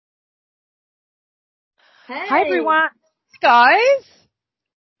Hi, Hey. everyone. Guys.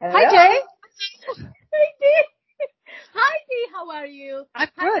 Hello? Hi, Jay. Hi, Dee. Hi, Dee. How are you? I'm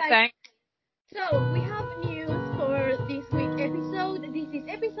Hi, good, guys. thanks. So, we have news for this week episode. This is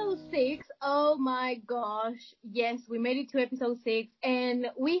episode 6. Oh my gosh. Yes, we made it to episode 6. And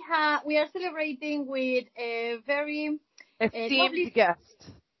we are celebrating with a very Esteemed lovely,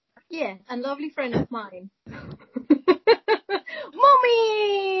 guest. yeah, a lovely friend of mine.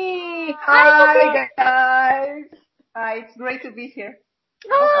 Mommy! Hi, Mommy! Hi, guys. Hi, it's great to be here.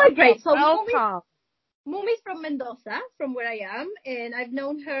 Ah, great. So, Welcome. Mumi's from Mendoza, from where I am, and I've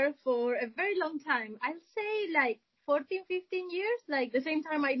known her for a very long time. I'll say like 14, 15 years, like the same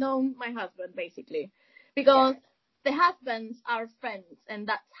time I known my husband, basically. Because the husbands are friends, and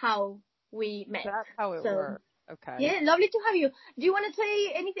that's how we met. That's how it works. Okay. Yeah, lovely to have you. Do you want to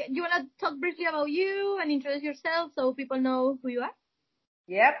say anything? Do you want to talk briefly about you and introduce yourself so people know who you are?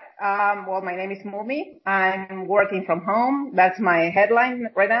 Yep. Well, my name is Mumi. I'm working from home. That's my headline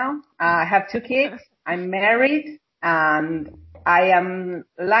right now. I have 2 kids. I'm married, and I am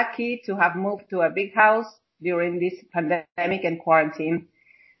lucky to have moved to a big house during this pandemic and quarantine.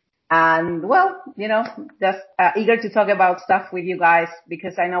 And well, just eager to talk about stuff with you guys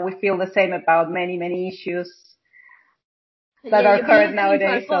because I know we feel the same about many, many issues that are current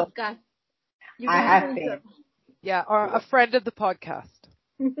nowadays. So I have been. Yeah, or a friend of the podcast.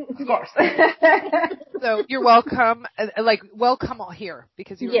 Of course. So you're welcome. Welcome all here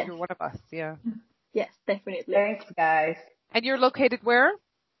because you're one of us. Yeah. Yes, definitely. Thanks, guys. And you're located where?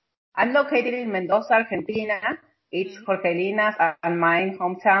 I'm located in Mendoza, Argentina. It's Jorgelina's and my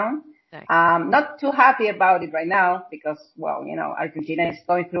hometown. Nice. Not too happy about it right now because, well, Argentina is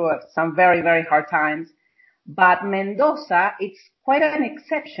going through some very, very hard times. But Mendoza, it's quite an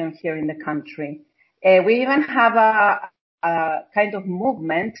exception here in the country. We even have a kind of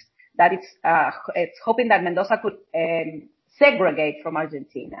movement that it's hoping that Mendoza could segregate from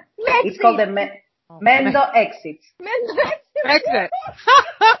Argentina. It's called the Mendo Exit. Exit.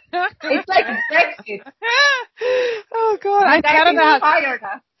 It's like Brexit. Oh God! And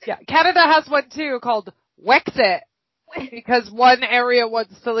Canada has one too called Wexit. Because one area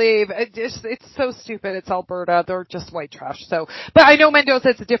wants to leave. It's so stupid. It's Alberta. They're just white trash. So, but I know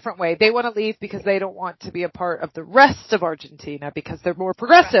Mendoza, it's a different way. They want to leave because they don't want to be a part of the rest of Argentina because they're more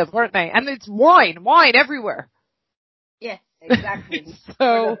progressive, aren't they? And it's wine everywhere. Yes, exactly.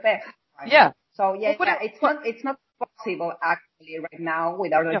 So, yeah. So yeah, it's not possible actually right now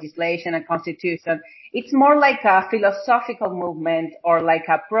with our legislation and constitution. It's more like a philosophical movement or like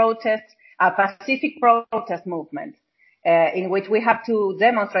a pacific protest movement. In which we have to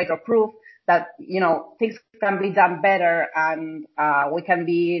demonstrate or prove that, things can be done better and, we can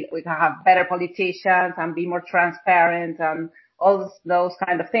have better politicians and be more transparent and all those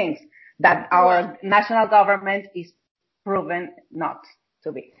kind of things that our national government is proven not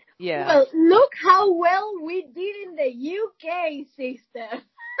to be. Yeah. Well, look how well we did in the UK, sister.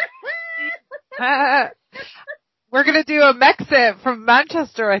 We're going to do a Mexit from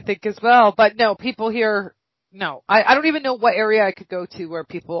Manchester, I think, as well. But no, people here, no. I don't even know what area I could go to where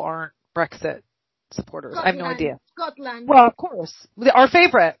people aren't Brexit supporters. I have no idea. Scotland. Well, of course. Our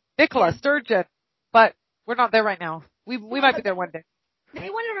favorite, Nicola Sturgeon. But we're not there right now. We might be there one day. They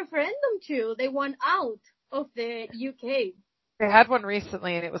want a referendum too. They want out of the UK. They had one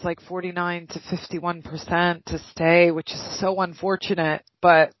recently and it was like 49 to 51% to stay, which is so unfortunate.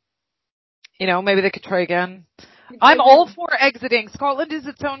 But, maybe they could try again. I'm all for exiting. Scotland is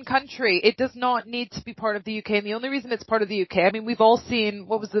its own country. It does not need to be part of the UK. And the only reason it's part of the UK, I mean, we've all seen,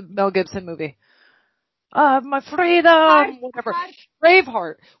 what was the Mel Gibson movie? My freedom, whatever.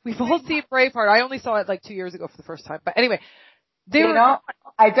 Braveheart. We've all seen Braveheart. I only saw it like 2 years ago for the first time. But anyway,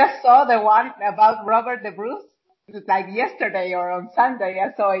 I just saw the one about Robert the Bruce, like yesterday or on Sunday.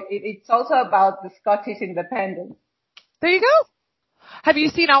 I saw it. It's also about the Scottish independence. There you go. Have you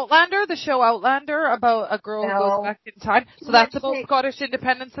seen Outlander, the show Outlander, about a girl who goes back in time? So that's about Scottish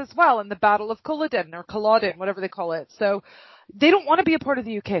independence as well, and the Battle of Culloden, or Culloden, whatever they call it. So they don't want to be a part of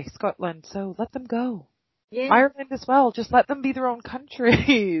the UK, Scotland, so let them go. Yeah. Ireland as well, just let them be their own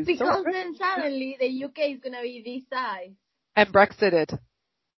countries. Because then suddenly the UK is going to be this size. And Brexited.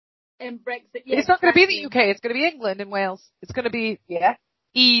 It's not going to be the UK, it's going to be England and Wales. It's going to be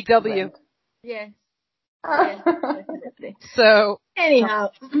EW. Yes. Yes, definitely. So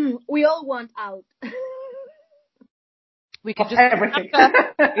anyhow, we all want out. We can just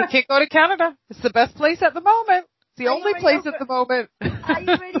we can't go to Canada. It's the best place at the moment. It's the only place at the moment. I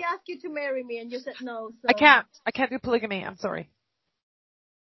already asked you to marry me and you said no. So. I can't do polygamy. I'm sorry.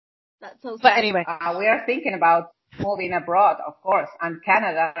 That's so sad. But anyway. We are thinking about moving abroad, of course, and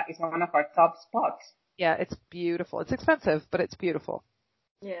Canada is one of our top spots. Yeah, it's beautiful. It's expensive, but it's beautiful.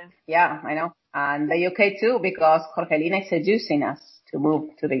 Yeah. Yeah, I know. And the UK too, because Jorgelina is seducing us to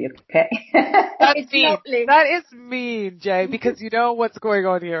move to the UK. That's mean. Lovely. That is mean, Jay, because you know what's going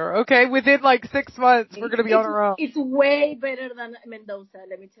on here, okay? Within like 6 months, we're going to be on our own. It's way better than Mendoza,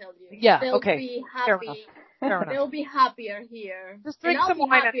 let me tell you. Yeah, They'll okay. be happy. Fair enough. They'll be happier here. Just drink some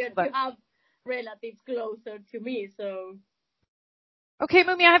wine. I'll be happier to have relatives closer to me, so. Okay,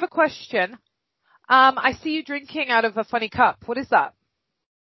 Mumi, I have a question. I see you drinking out of a funny cup. What is that?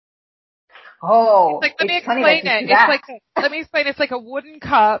 Oh, let me explain it. Let me explain. It's like a wooden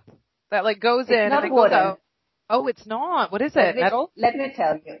cup that like goes in and then goes out. Oh, it's not. What is it? Metal? Let me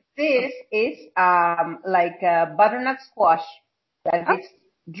tell you. This is like a butternut squash that is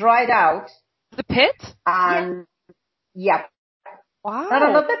dried out. The pit? And yeah. Wow.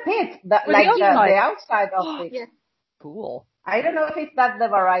 No, not the pit. The outside of it. Yeah. Cool. I don't know if it's that the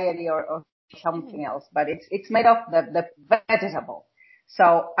variety or something else, but it's made of the vegetable.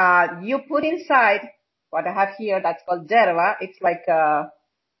 So you put inside what I have here that's called yerba. It's like a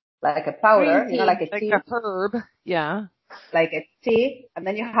powder, you know, like a tea. Like a herb. Yeah. Like a tea. And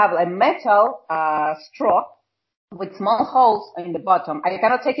then you have a metal straw with small holes in the bottom. I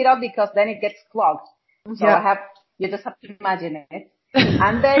cannot take it out because then it gets clogged. So you just have to imagine it.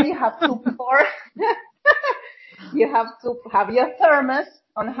 And then you have to pour, you have to have your thermos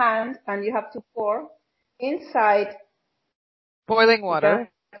on hand and you have to pour inside boiling water.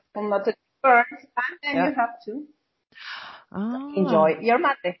 Not to burn, and then you have to enjoy your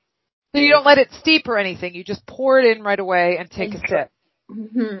mate. So you don't let it steep or anything. You just pour it in right away and take a sip.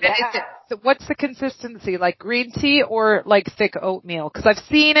 Mm-hmm. So what's the consistency? Like green tea or like thick oatmeal? Because I've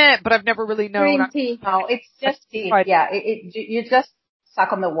seen it, but I've never really known. Green tea. No, it's just tea. Yeah, you just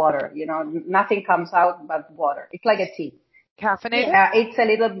suck on the water. You know, nothing comes out but water. It's like a tea. Caffeinated? It's a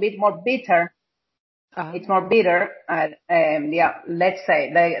little bit more bitter. It's more bitter. Let's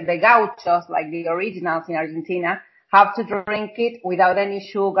say the gauchos, like the originals in Argentina, have to drink it without any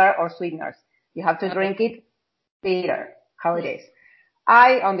sugar or sweeteners. You have to drink it bitter, how it is.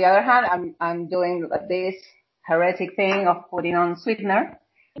 I, on the other hand, I'm doing this heretic thing of putting on sweetener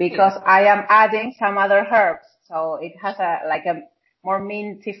because I am adding some other herbs. So it has a more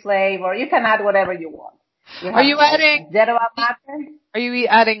minty flavor. You can add whatever you want. Are you adding yerba mate? Are you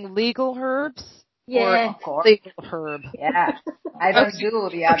adding legal herbs? Yeah, of course. Legal herb. Yeah, I don't do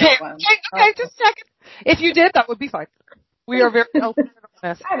the other one. Okay, just check it. If you did, that would be fine. We are very open and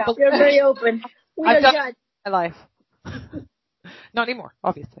honest. I know. We're very open. I've done it in my life. Not anymore,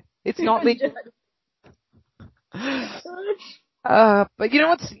 obviously. It's not legal. But you know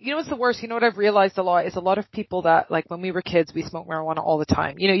what's the worst? You know what I've realized a lot is a lot of people that, like, when we were kids, we smoked marijuana all the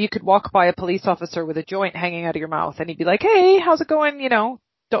time. You know, you could walk by a police officer with a joint hanging out of your mouth and he'd be like, hey, how's it going? You know,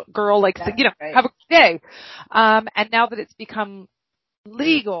 girl, like, have a good day. And now that it's become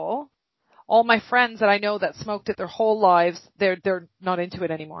legal, all my friends that I know that smoked it their whole lives, they're not into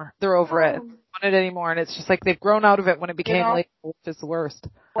it anymore. They're over it. They don't want it anymore. And it's just like they've grown out of it when it became legal, which is the worst.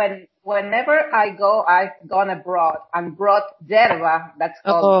 Whenever I've gone abroad and brought yerba, that's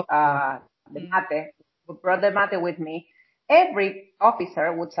called the mate, brought the mate with me, every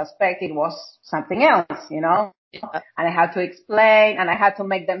officer would suspect it was something else, you know? Yeah. And I had to explain and I had to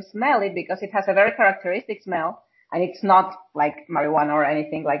make them smell it because it has a very characteristic smell and it's not like marijuana or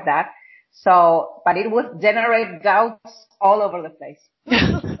anything like that. So, but it would generate doubts all over the place.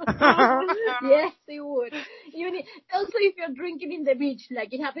 Yes, it would. Also, if you're drinking in the beach,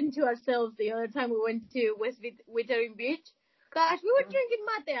 like it happened to ourselves the other time we went to West Wittering Beach. Gosh, we were drinking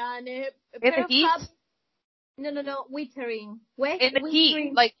mate and a pair of cups. No, Wittering. West in the Wittering.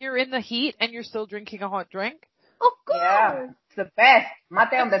 Heat, like you're in the heat and you're still drinking a hot drink? Of course. Yeah, it's the best.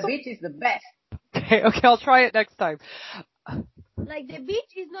 Mate on the beach is the best. Okay, I'll try it next time. Like the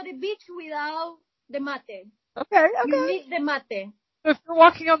beach is not a beach without the mate. Okay. You need the mate. If you're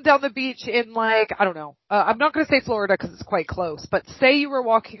walking on down the beach in, like, I don't know, I'm not going to say Florida because it's quite close, but say you were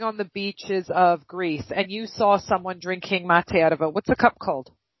walking on the beaches of Greece and you saw someone drinking mate out of it. What's the cup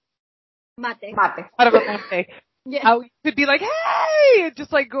called? Mate. Out of a mate. Yeah. How you could be like, hey, and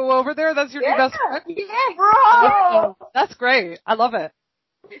just like go over there. That's your new best friend. Yes. Bro. That's great. I love it.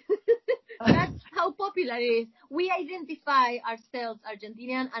 That's how popular it is. We identify ourselves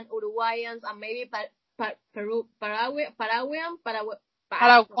Argentinian and Uruguayans and maybe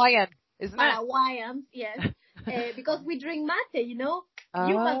Paraguayan, isn't it? Paraguayans, yes. Because we drink mate, you know.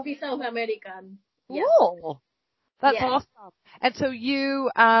 You must be South American. Cool. That's awesome. And so you,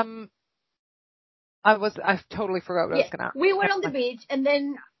 I totally forgot what I was going to ask. We were on the beach and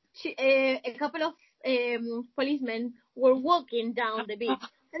then a couple of policemen were walking down the beach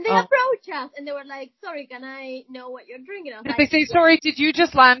And they approached us and they were like, sorry, can I know what you're drinking? Did they say, sorry, did you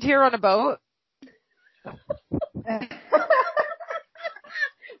just land here on a boat?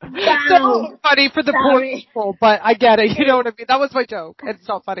 Wow. So funny for the poor people, but I get it. You know what I mean? That was my joke. It's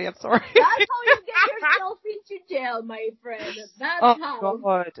not funny. I'm sorry. That's how you get yourself into jail, my friend. That's how.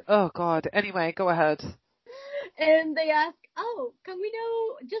 Oh God. Anyway, go ahead. And they ask, can we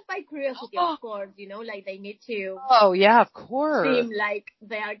know, just by curiosity, of course, like they need to. Oh yeah, of course. Seem like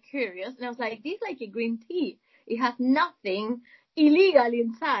they are curious. And I was like, this is like a green tea. It has nothing illegal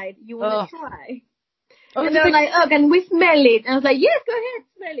inside. You want to try? And they're like, can we smell it? And I was like, yes, go ahead,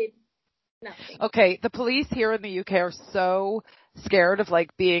 smell it. Nothing. Okay, the police here in the UK are so scared of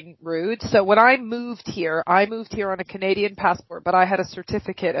like being rude. So when I moved here on a Canadian passport, but I had a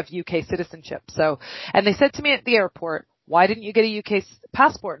certificate of UK citizenship. And they said to me at the airport, why didn't you get a UK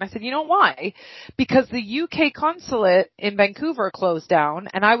passport? And I said, you know why? Because the UK consulate in Vancouver closed down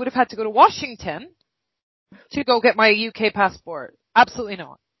and I would have had to go to Washington to go get my UK passport. Absolutely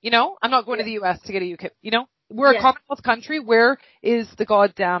not. I'm not going to the US to get a UK, we're a Commonwealth country. Where is the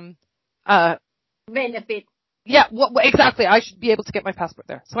goddamn, benefit? Yeah, exactly. I should be able to get my passport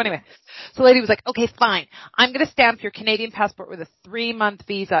there. So anyway, the lady was like, okay, fine. I'm going to stamp your Canadian passport with a 3-month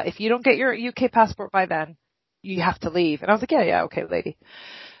visa. If you don't get your UK passport by then, you have to leave. And I was like, yeah, okay, lady.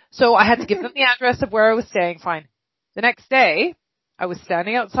 So I had to give them the address of where I was staying. Fine. The next day, I was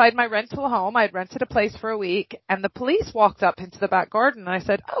standing outside my rental home. I had rented a place for a week and the police walked up into the back garden and I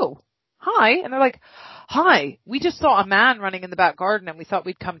said, oh, hi. And they're like, hi, we just saw a man running in the back garden and we thought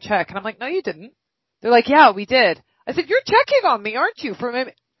we'd come check. And I'm like, no, you didn't. They're like, yeah, we did. I said, you're checking on me, aren't you, from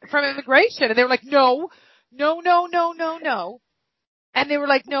immigration? And they were like, no. And they were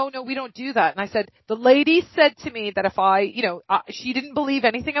like, no, we don't do that. And I said, the lady said to me that if she didn't believe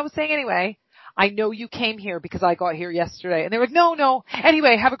anything I was saying anyway. I know you came here because I got here yesterday. And they were like, no.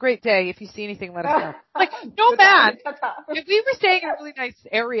 Anyway, have a great day. If you see anything, let us know. I'm like, no man. If we were staying in a really nice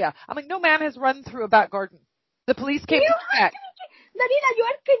area, I'm like, no man has run through a back garden. The police came to check. Darina, you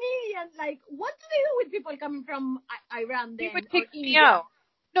are Canadian. Like, what do they do with people coming from Iran then? They would kick me out.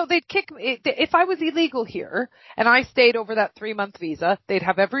 No, they'd kick me. If I was illegal here and I stayed over that 3-month visa, they'd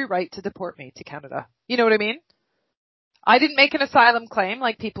have every right to deport me to Canada. You know what I mean? I didn't make an asylum claim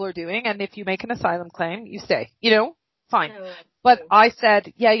like people are doing, and if you make an asylum claim, you stay. Fine. But I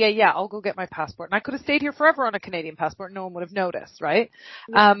said, yeah, I'll go get my passport. And I could have stayed here forever on a Canadian passport. No one would have noticed, right?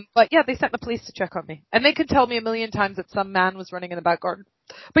 Yeah. But yeah, they sent the police to check on me. And they could tell me a million times that some man was running in the back garden.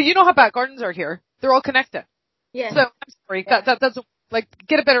 But you know how back gardens are here. They're all connected. Yeah. So, I'm sorry. Yeah. That's like,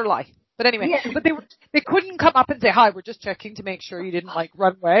 get a better lie. But anyway, but they couldn't come up and say, hi, we're just checking to make sure you didn't like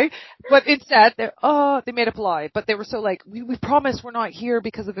run away. But instead, they made up a lie. But they were so like, we promise we're not here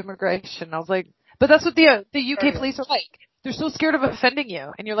because of immigration. I was like, but that's what the UK police are like. They're so scared of offending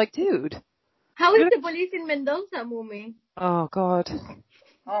you. And you're like, dude. How is the police in Mendoza, Mumi? Oh, God.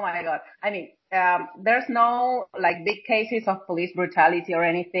 Oh, my God. I mean, there's no, like, big cases of police brutality or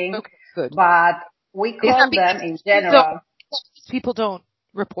anything. Okay, good. But we call them in general. People don't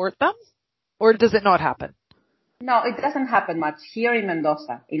report them? Or does it not happen? No, it doesn't happen much here in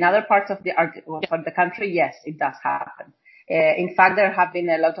Mendoza. In other parts of the country, yes, it does happen. In fact, there have been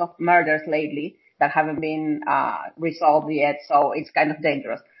a lot of murders lately that haven't been resolved yet, so it's kind of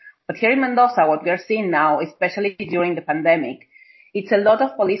dangerous. But here in Mendoza, what we're seeing now, especially during the pandemic, it's a lot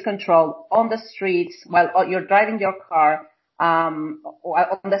of police control on the streets while you're driving your car, on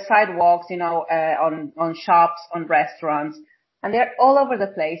the sidewalks, on shops, on restaurants. And they're all over the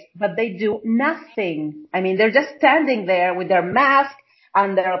place, but they do nothing. I mean, they're just standing there with their mask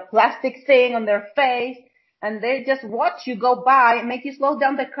and their plastic thing on their face, and they just watch you go by, make you slow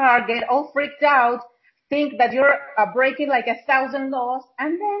down the car, get all freaked out, think that you're breaking like 1,000 laws,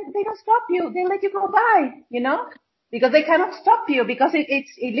 and then they don't stop you. They let you go by, because they cannot stop you because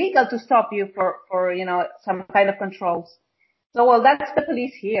it's illegal to stop you for some kind of controls. So, well, that's the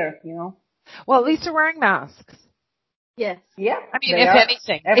police here, Well, at least they're wearing masks. Yes. Yeah. I mean, if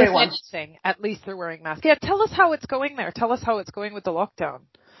anything, at least they're wearing masks. Yeah, tell us how it's going there. Tell us how it's going with the lockdown.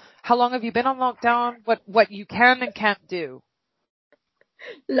 How long have you been on lockdown? What you can and can't do?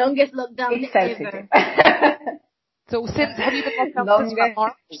 Longest lockdown ever. So have you been locked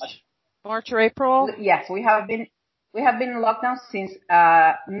down since March or April? Yes, we have been in lockdown since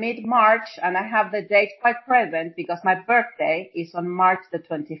mid-March, and I have the date quite present because my birthday is on March the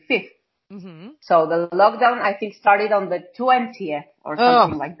 25th. Mm-hmm. So the lockdown, I think, started on the 20th or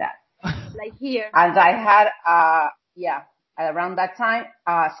something like that. Like here. And I had, around that time,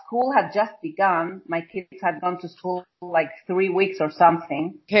 school had just begun. My kids had gone to school like 3 weeks or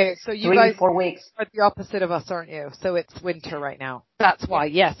something. Okay, so you 3, guys 4 weeks. are the opposite of us, aren't you? So it's winter right now. That's why.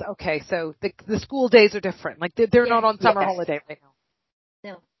 Yes. Okay. So the school days are different. Like they're not on summer holiday right now.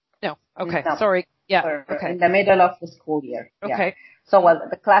 No. Okay. No. Sorry. Yeah. We're Okay. in the middle of the school year. Okay. Yeah. So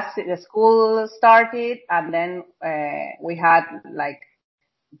the school started, and then we had like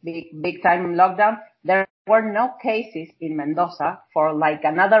big time lockdown. There were no cases in Mendoza for like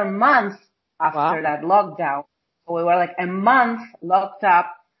another month after that lockdown. So we were like a month locked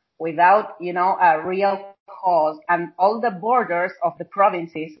up without, a real cause, and all the borders of the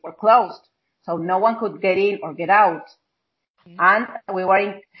provinces were closed. So no one could get in or get out. And we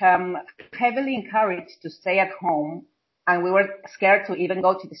were heavily encouraged to stay at home, and we were scared to even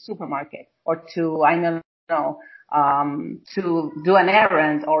go to the supermarket or to, I don't know, to do an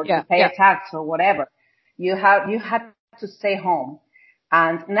errand or to pay a tax or whatever. You had to stay home.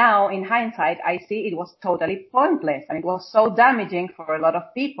 And now in hindsight, I see it was totally pointless, and it was so damaging for a lot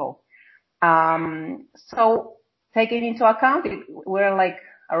of people. So taking into account, we're like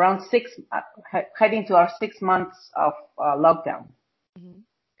around heading to our 6 months of lockdown.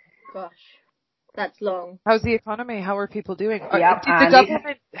 Gosh, that's long. How's the economy? How are people doing? Did the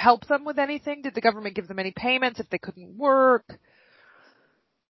government help them with anything? Did the government give them any payments if they couldn't work?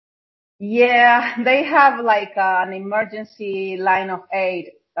 Yeah, they have like an emergency line of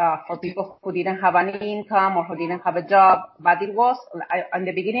aid for people who didn't have any income or who didn't have a job. But it was, in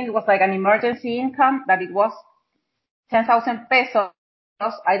the beginning, it was like an emergency income that it was 10,000 pesos.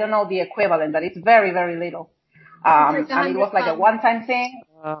 I don't know the equivalent, but it's very, very little. And it was like a one-time thing.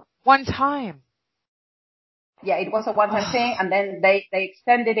 One time? Yeah, it was a one-time thing, and then they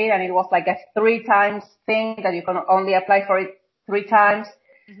extended it, and it was like a 3 times thing that you can only apply for it 3 times.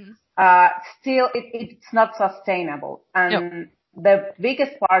 Still, it's not sustainable. And the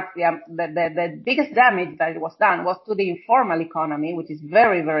biggest part, the biggest damage that was done was to the informal economy, which is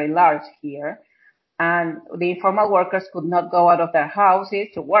very, very large here. And the informal workers could not go out of their houses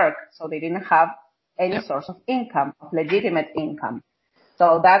to work, so they didn't have any source of income, of legitimate income.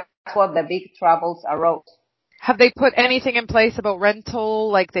 So that's what the big troubles arose. Have they put anything in place about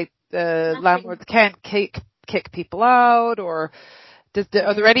rental, like landlords can't kick people out, or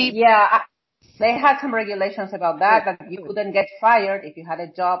are there any? Yeah, they had some regulations about that you couldn't get fired if you had a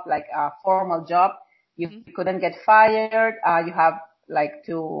job, like a formal job. You couldn't get fired. You have like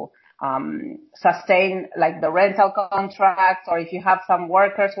to sustain like the rental contracts, or if you have some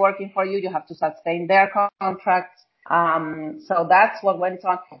workers working for you, you have to sustain their contracts. So that's what went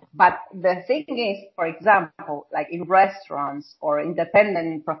on. But the thing is, for example, like in restaurants or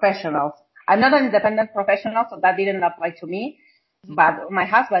independent professionals, I'm not an independent professional, so that didn't apply to me. But my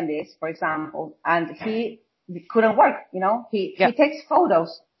husband is, for example, and he couldn't work, he takes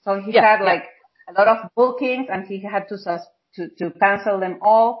photos. So he had like a lot of bookings, and he had to cancel them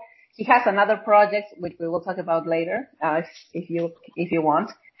all. He has another project, which we will talk about later, if you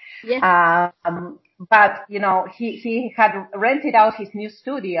want. Yes. But, he had rented out his new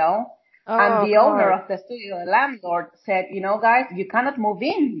studio, and the owner of the studio, the landlord, said, guys, you cannot move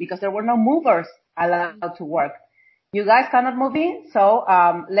in because there were no movers allowed to work. You guys cannot move in, so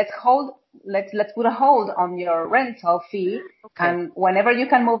let's put a hold on your rental fee, and whenever you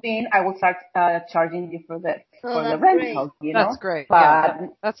can move in, I will start charging you for the rental. Great. That's great. But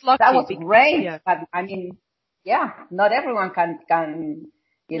that's lucky. That was great. But I mean, not everyone can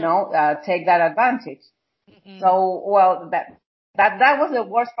take that advantage. So that was the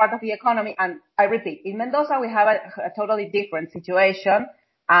worst part of the economy. And I repeat, in Mendoza we have a totally different situation,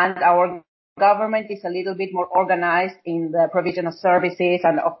 and our government is a little bit more organized in the provision of services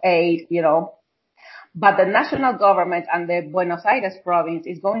and of aid, But the national government and the Buenos Aires province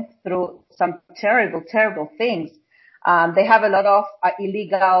is going through some terrible, terrible things. They have a lot of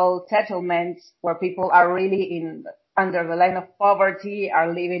illegal settlements where people are really under the line of poverty, are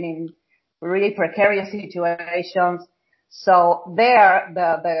living in really precarious situations. So there,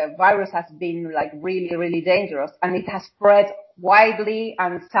 the virus has been like really, really dangerous, and it has spread widely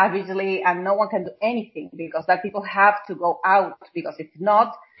and savagely, and no one can do anything because that people have to go out, because if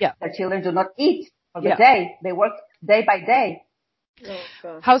not, their children do not eat for the day. They work day by day. Oh,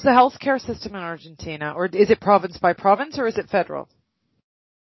 gosh. How's the healthcare system in Argentina? Or is it province by province, or is it federal?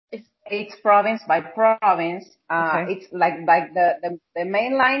 It's province by province. It's like the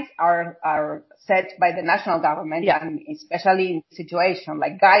main lines are set by the national government, and especially in situation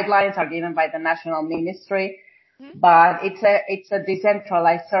like guidelines are given by the national ministry. But it's a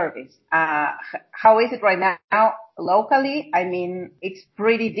decentralized service. How is it right now locally? I mean, it's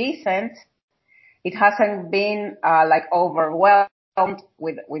pretty decent. it hasn't been like overwhelmed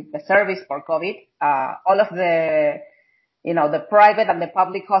with the service for COVID. All of the the private and the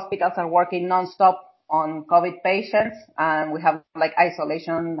public hospitals are working nonstop on COVID patients, and we have like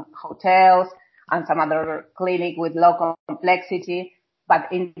isolation hotels and some other clinic with low complexity.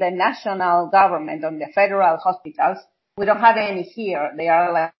 But in the national government, on the federal hospitals, we don't have any here. They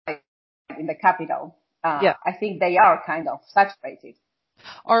are like in the capital. I think they are kind of saturated.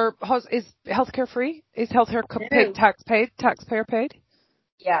 Is healthcare free? Is healthcare paid, taxpayer paid?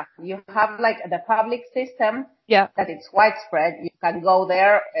 Yeah, you have like the public system. Yeah. That it's widespread. You can go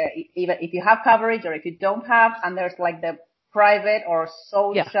there even if you have coverage or if you don't have, and there's like the private or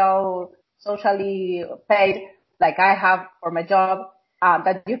socially paid, like I have for my job,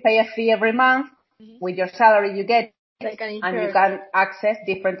 that you pay a fee every month. With your salary you get, and you can access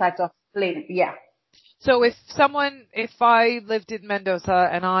different types of clinics. Yeah. So if I lived in Mendoza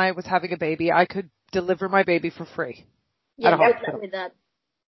and I was having a baby, I could deliver my baby for free. Yeah, good luck with that.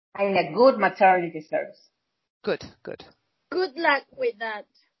 And a good maternity service. Good. Good luck with that.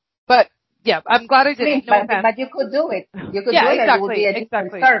 But yeah, I'm glad I did. But you could do it. You could do it. Exactly, it would be a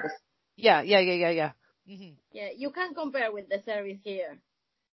different service. Yeah. Mm-hmm. Yeah, you can't compare with the service here.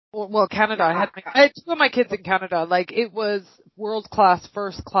 Well, Canada. I had two of my kids in Canada. Like, it was world class,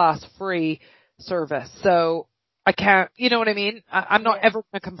 first class, free service. So I can't. You know what I mean? I'm not ever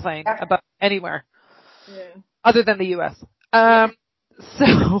going to complain about anywhere other than the U.S. So,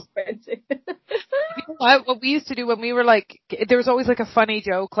 you know what we used to do when we were like, there was always like a funny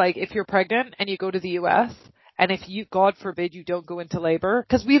joke, like if you're pregnant and you go to the U.S. and if you, God forbid, you don't go into labor,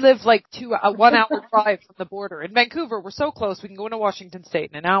 because we live like 1 hour drive from the border. In Vancouver, we're so close, we can go into Washington State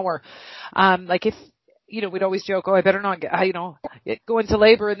in an hour. Like if, we'd always joke, I better not go into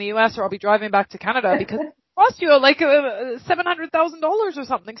labor in the U.S. or I'll be driving back to Canada because it cost you like $700,000 or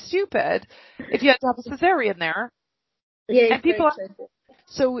something stupid if you had to have a cesarean there. Yeah, and people.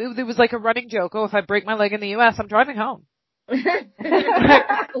 So there was like a running joke. Oh, if I break my leg in the U.S., I'm driving home. Drive to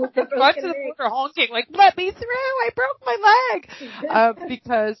the border honking, like, let me through. I broke my leg.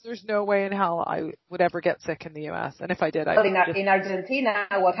 Because there's no way in hell I would ever get sick in the U.S. And if I did, in Argentina,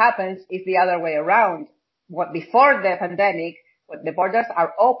 what happens is the other way around. Before the pandemic, the borders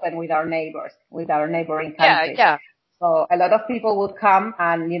are open with our neighbors, with our neighboring countries. Yeah. So a lot of people would come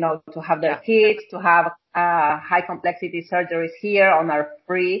and, to have their kids, to have high complexity surgeries here on our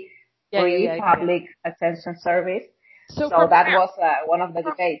free public attention service. So that was one of the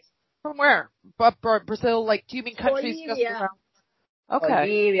debates. From where? Brazil, like, do you mean countries just around? Okay.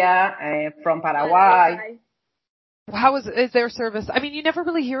 Bolivia, from Paraguay. How is their service? I mean, you never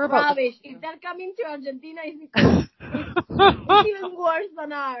really hear about rubbish. If they're coming to Argentina, it's because it's even worse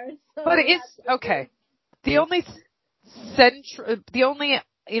than ours. So but it's okay. The only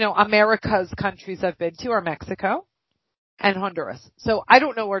America's countries I've been to are Mexico and Honduras. So I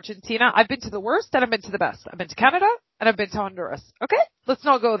don't know Argentina. I've been to the worst and I've been to the best. I've been to Canada and I've been to Honduras. Okay? Let's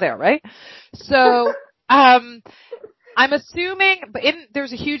not go there, right? So, I'm assuming,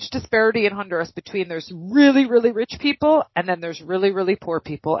 there's a huge disparity in Honduras between there's really, really rich people and then there's really, really poor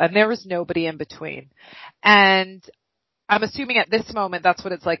people, and there is nobody in between. And I'm assuming at this moment that's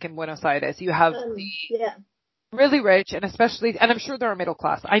what it's like in Buenos Aires. You have really rich, and I'm sure there are middle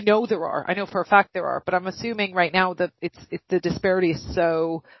class. I know there are. I know for a fact there are, but I'm assuming right now that it's the disparity is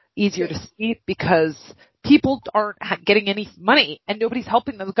so easier to see because people aren't getting any money and nobody's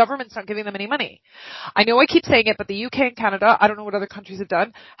helping them. The government's not giving them any money. I know I keep saying it, but the UK and Canada, I don't know what other countries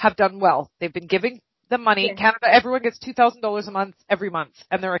have done well. They've been giving them money. Yeah. Canada, everyone gets $2,000 a month every month,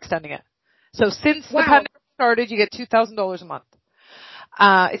 and they're extending it. So since the pandemic started, you get $2,000 a month.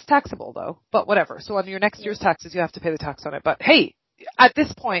 It's taxable though, but whatever. So on your next year's taxes, you have to pay the tax on it. But hey, at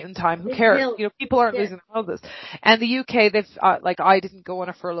this point in time, who cares? People aren't losing their houses. And the UK, they've, I didn't go on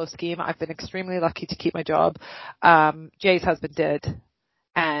a furlough scheme. I've been extremely lucky to keep my job. Jay's husband did.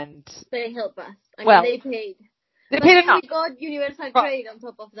 And they help us. They paid. They paid enough. We got universal credit on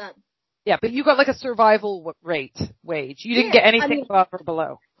top of that. Yeah, but you got like a survival wage. You didn't get anything above or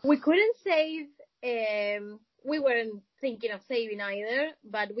below. We couldn't save, we weren't thinking of saving either,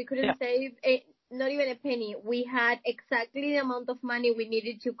 but we couldn't save not even a penny. We had exactly the amount of money we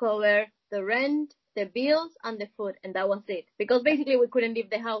needed to cover the rent, the bills, and the food, and that was it. Because basically we couldn't leave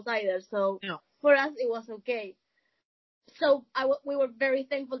the house either, so for us it was okay. So we were very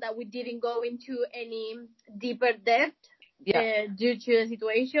thankful that we didn't go into any deeper debt due to the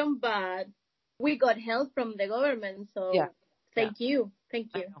situation, but we got help from the government, so thank you.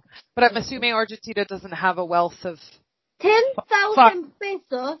 But I'm assuming Argentina doesn't have a wealth of 10,000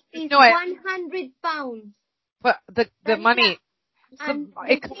 pesos is 100 pounds. But the money, the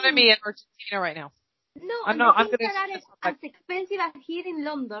economy in Argentina right now? No, I'm things that are as expensive as here in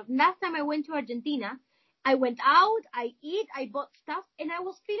London. Last time I went to Argentina, I went out, I eat, I bought stuff, and I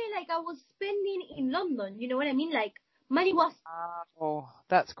was feeling like I was spending in London. You know what I mean? Like money was. Oh,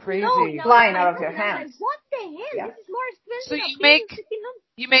 that's crazy. Flying out of your hands. Like, what the hell? Yeah. This is more expensive. So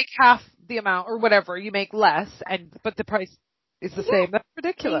you make half the amount or whatever. You make less, but the price is the same. That's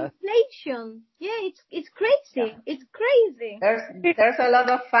ridiculous. Inflation. Yeah, it's crazy. Yeah. It's crazy. There's a lot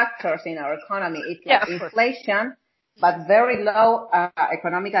of factors in our economy. It's like inflation, but very low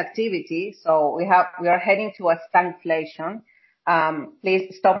economic activity. So we are heading to a stagflation.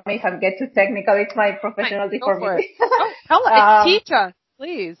 Please stop me if I get too technical. It's my professional deformity. Tell us, teach us,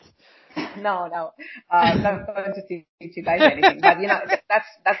 please. No. I'm not going to teach you guys anything. But,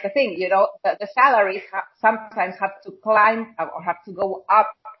 that's the thing. The salaries sometimes have to climb or have to go up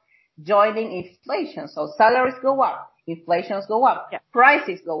joining inflation. So salaries go up, inflations go up,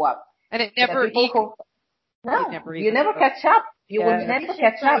 prices go up. And it never you never catch up. You will never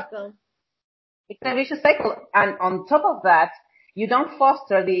catch up. It's a vicious cycle. And on top of that, you don't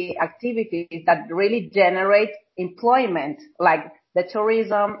foster the activities that really generate employment, like the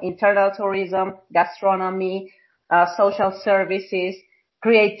tourism, internal tourism, gastronomy, social services,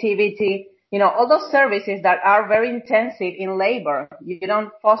 creativity, all those services that are very intensive in labor. You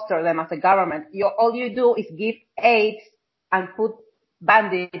don't foster them as a government. All you do is give aids and put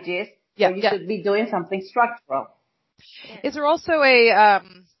bandages. So you should be doing something structural. Is there also a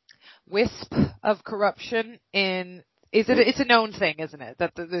wisp of corruption in? It's a known thing, isn't it,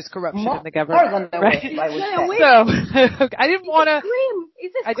 that there's corruption in the government? More than a wisp, I would say. So I didn't want to.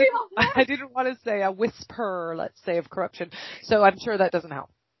 I didn't want to say a whisper, let's say, of corruption. So I'm sure that doesn't help,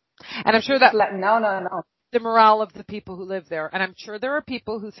 and I'm sure that no. The morale of the people who live there, and I'm sure there are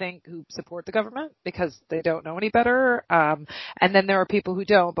people who support the government because they don't know any better, and then there are people who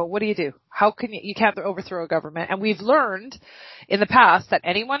don't. But what do? How can you can't overthrow a government? And we've learned in the past that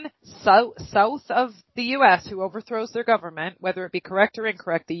anyone south of the U.S. who overthrows their government, whether it be correct or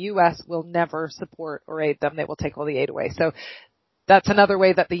incorrect, the U.S. will never support or aid them. They will take all the aid away. So that's another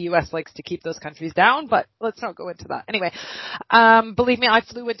way that the U.S. likes to keep those countries down, but let's not go into that. Anyway, believe me, I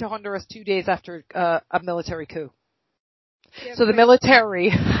flew into Honduras 2 days after a military coup. Yeah, so the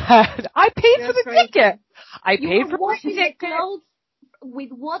military I paid for the ticket. I paid for the ticket. Clothes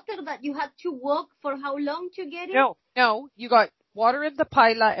with water that you had to walk for how long to get it? No, you got water in the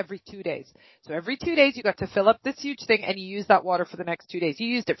paila every 2 days. So every 2 days you got to fill up this huge thing and you use that water for the next 2 days. You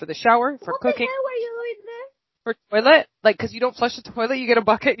used it for the shower, for cooking. What the hell were you doing there? For toilet, cause you don't flush the toilet, you get a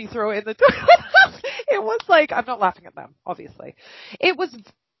bucket and you throw it in the toilet. It was I'm not laughing at them, obviously. It was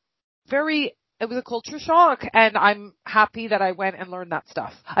a culture shock, and I'm happy that I went and learned that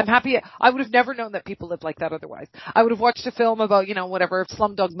stuff. I'm happy. I would have never known that people lived like that otherwise. I would have watched a film about, whatever,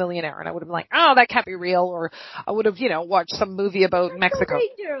 Slumdog Millionaire, and I would have been like, oh, that can't be real, or I would have, watched some movie about Mexico.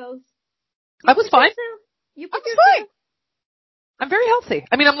 I was fine. I was fine. I'm very healthy.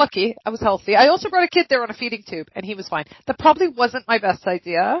 I mean, I'm lucky. I was healthy. I also brought a kid there on a feeding tube, and he was fine. That probably wasn't my best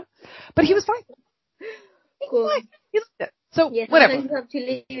idea, but he was fine. Cool. He loved it. So, whatever. You have to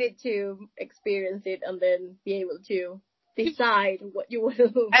leave it to experience it and then be able to decide what you want to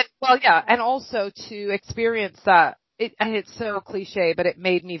do. And also to experience that. And it's so cliche, but it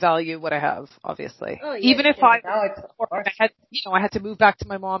made me value what I have, obviously. Oh, yeah, even if I had to move back to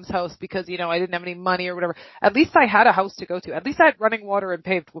my mom's house because, I didn't have any money or whatever. At least I had a house to go to. At least I had running water and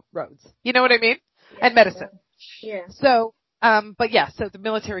paved roads. You know what I mean? Yeah, and medicine. Yeah. So, so the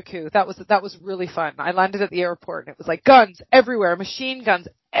military coup, that was really fun. I landed at the airport and it was like guns everywhere, machine guns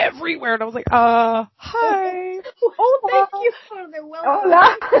everywhere. And I was like, hi. Oh, thank you for the welcome.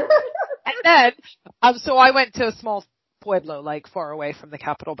 And then, so I went to a small pueblo, far away from the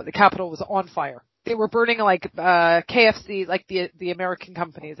capital, but the capital was on fire. They were burning KFC, the American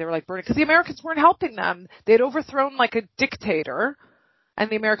companies. They were burning, because the Americans weren't helping them. They'd overthrown a dictator, and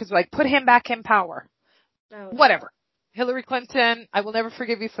the Americans were put him back in power. Oh. Whatever. Hillary Clinton, I will never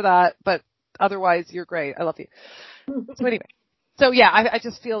forgive you for that, but otherwise you're great. I love you. So anyway. So yeah, I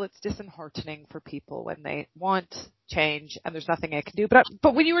just feel it's disheartening for people when they want change and there's nothing I can do.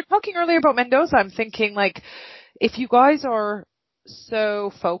 But when you were talking earlier about Mendoza, I'm thinking if you guys are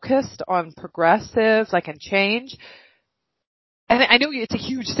so focused on progressive, and change, and I know it's a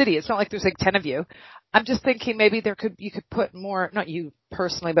huge city. It's not like there's 10 of you. I'm just thinking maybe you could put more, not you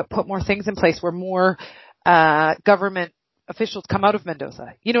personally, but put more things in place where more, government officials come out of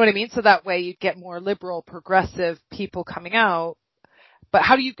Mendoza. You know what I mean? So that way you get more liberal, progressive people coming out. But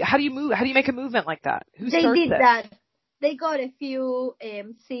how do you make a movement like that? Who starts it? they got a few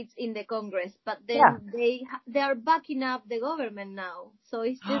seats in the Congress, but then they are backing up the government now. So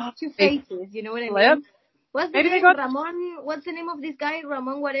it's just two faces, you know what I mean? What's the name? Ramon, what's the name of this guy?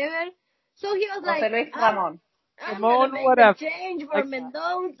 Ramon whatever. So he was like, Ramon. I'm gonna make a change for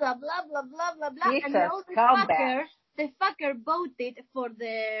Mendoza, blah, blah, blah, blah, blah. Jesus, and now the fucker voted for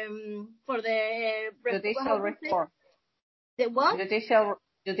the judicial reform. The what?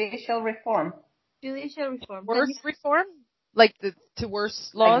 Judicial reform. Judicial reform. Worse reform? Like to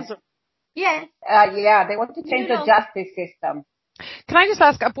worse laws? Yes. Yeah, they want to change the justice system. Can I just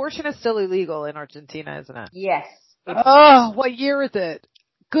ask, abortion is still illegal in Argentina, isn't it? Yes. Oh, what year is it?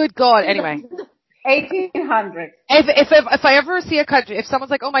 Good God. Anyway. 1800. If I ever see a country, if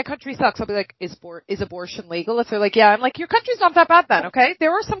someone's like, oh, my country sucks, I'll be like, is abortion legal? If they're like, yeah, I'm like, your country's not that bad then, okay?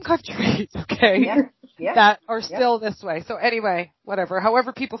 There are some countries, okay, that are still this way. So anyway, whatever.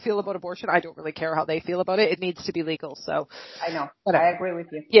 However people feel about abortion, I don't really care how they feel about it. It needs to be legal, so. I know. Whatever. I agree with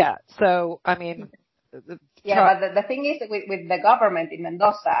you. Yeah, so, I mean. But the thing is, with the government in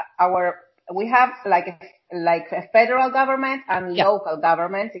Mendoza, we have like a federal government and local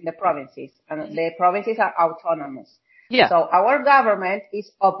governments in the provinces, and the provinces are autonomous. Yeah. So our government is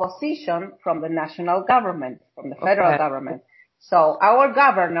opposition from the national government, from the federal government. So our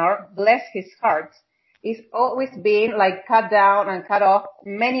governor, bless his heart, is always being like cut down and cut off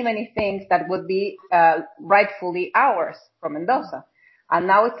many things that would be rightfully ours from Mendoza. And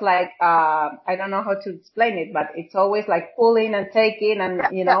now it's like, I don't know how to explain it, but it's always like pulling and taking and,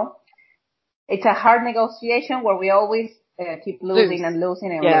 you know, it's a hard negotiation where we always keep losing and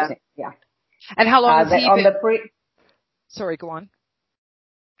losing and losing. Yeah. And how long has he been? Sorry, go on.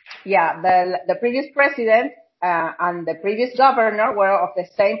 Yeah, the previous president and the previous governor were of the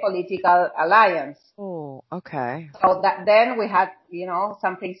same political alliance. Oh, okay. So then we had, you know,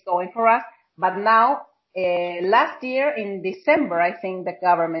 some things going for us, but now, last year in December, I think the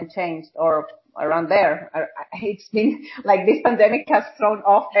government changed, or around there. It's been like this pandemic has thrown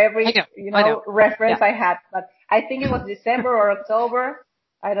off every, reference I had, but I think it was December or October.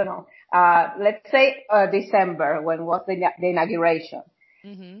 I don't know. Let's say, December when was the inauguration.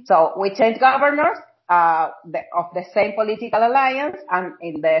 Mm-hmm. So we changed governors, of the same political alliance, and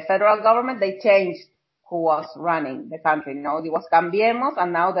in the federal government, they changed who was running the country. You know, it was Cambiemos,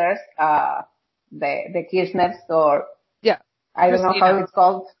 and now there's, the Kirchner's, or I don't know how it's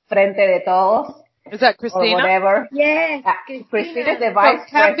called, Frente de Todos. Is that Cristina? Or whatever. Yes. Cristina is the vice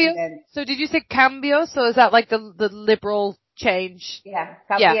president. So did you say Cambio? So is that like the liberal change? Yeah,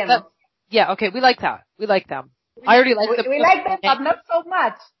 Cambiemos. Yeah, okay, we like that. We like them. I already like them. We like them, but not so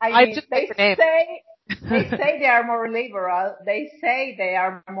much. I mean, just like the name. They say they are more liberal. They say they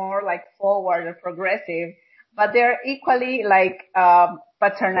are more like forward or progressive, but they're equally like,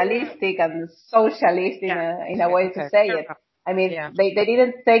 paternalistic and socialist in a way to say it. I mean, they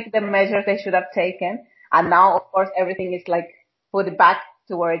didn't take the measures they should have taken, and now of course everything is like put back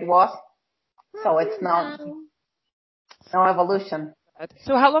to where it was. So it's no evolution.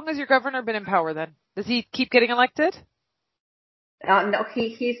 So how long has your governor been in power then? Does he keep getting elected? No,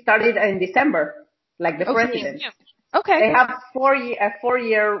 he started in December, like the president. Yeah. Okay. They have a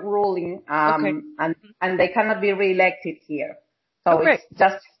 4-year ruling, and they cannot be reelected here. So it's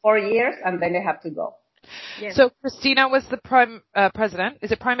just 4 years, and then they have to go. Yes. So Cristina was the president.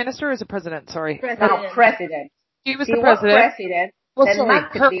 Is it prime minister or is it president? Sorry. No, president. She was the president. Well, then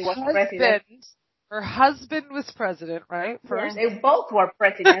Macri was president. Her husband was president, right? First. They both were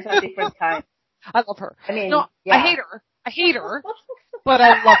presidents at different times. I love her. I mean, I hate her, but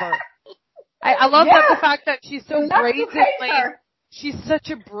I love her. I love the fact that she's so brazen. She's such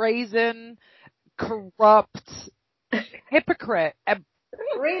a brazen, corrupt hypocrite.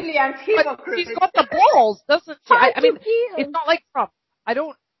 Brilliant hypocrite. But she's got the balls, doesn't she? I mean, it's not like Trump. I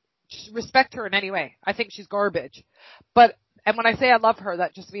don't respect her in any way. I think she's garbage. And when I say I love her,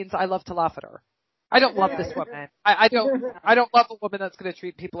 that just means I love to laugh at her. I don't love this woman. I don't love a woman that's going to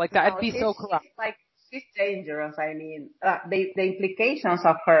treat people like that. I'd be so corrupt. She's dangerous. I mean, the implications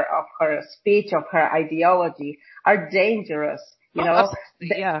of her speech, of her ideology are dangerous. You know,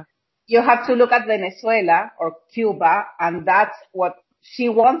 you have to look at Venezuela or Cuba, and that's what she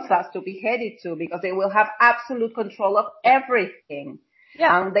wants us to be headed to, because they will have absolute control of everything.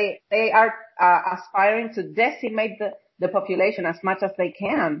 Yeah. And they are aspiring to decimate the population as much as they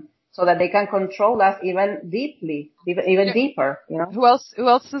can, so that they can control us even deeply, even deeper. You know. Who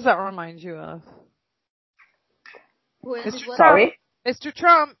else does that remind you of? Sorry? Mr.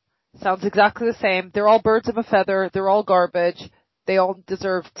 Trump. Sounds exactly the same. They're all birds of a feather. They're all garbage. They all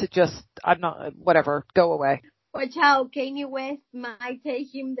deserve to just, go away. Watch out, Kanye West might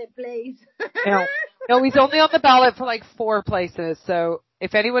take him the place. No, he's only on the ballot for like 4 places. So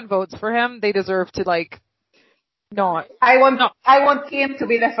if anyone votes for him, they deserve to like not. I want Kim to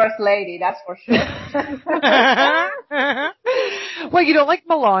be the first lady. That's for sure. Well, you don't like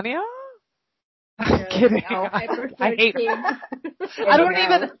Melania? I'm kidding. No, I hate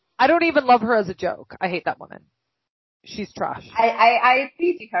her. I don't even love her as a joke. I hate that woman. She's trash. I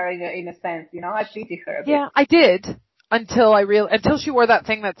pity her in a sense, I pity her a bit. Yeah, I did until she wore that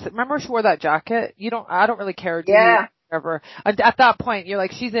thing remember she wore that jacket? I don't really care. Yeah. Whatever. And at that point, you're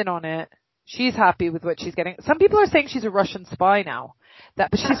like, she's in on it. She's happy with what she's getting. Some people are saying she's a Russian spy now. But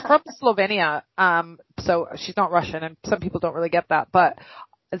she's from Slovenia, so she's not Russian, and some people don't really get that. But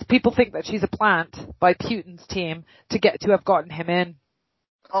as people think that she's a plant by Putin's team to have gotten him in.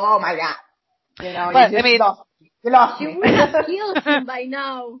 Oh my God. But, you lost she me. would have killed him by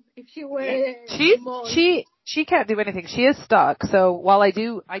now if she were She can't do anything. She is stuck. So while I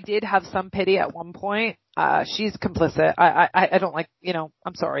did have some pity at one point, she's complicit. I don't like,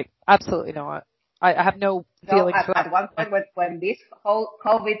 I'm sorry. Absolutely not. I have no feelings for that. At one point when this whole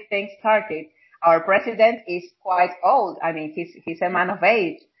COVID thing started, our president is quite old. I mean, he's a man of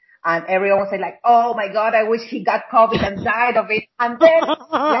age. And everyone was like, oh my God, I wish he got COVID and died of it. And then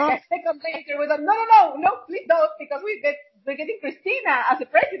like a second later we thought, no, please don't, because we're getting Cristina as a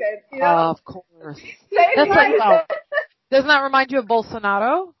president, Of course. That's like, doesn't that remind you of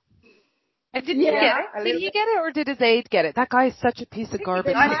Bolsonaro? And did he get it or did his aide get it? That guy is such a piece of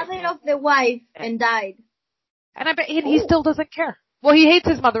garbage. The mother of the wife and died. And I bet he still doesn't care. Well, he hates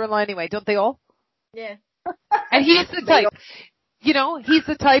his mother-in-law anyway, don't they all? Yeah. And he's the type, he's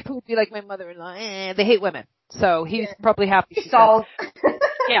the type who would be like my mother-in-law. They hate women. So he's probably happy.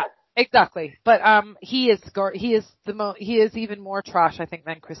 Yeah, exactly. But, he is even more trash, I think,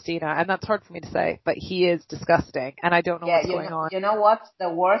 than Cristina. And that's hard for me to say, but he is disgusting. And I don't know what's going on. You know what's the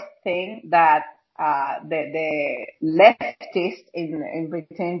worst thing? That, the leftist in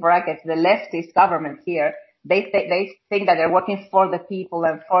between brackets, the leftist government here, they think that they're working for the people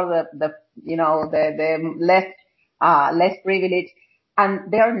and for the less privileged,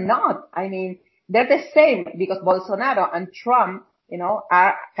 and they're not. I mean, they're the same because Bolsonaro and Trump,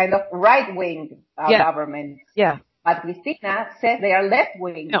 are kind of right-wing governments. Yeah. But Cristina says they are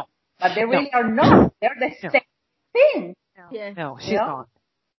left-wing. No. But they really are not. They're the same thing. Yeah. No, she's not.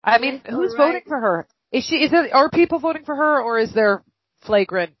 I mean, who's voting for her? Are people voting for her, or is there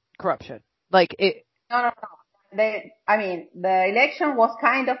flagrant corruption? Like it? No. The election was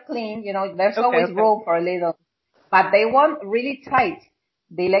kind of clean. There's always room for a little, but they won really tight.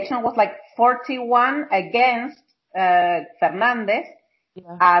 The election was like 41 against Fernandez,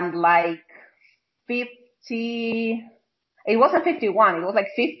 and like 50. It wasn't 51. It was like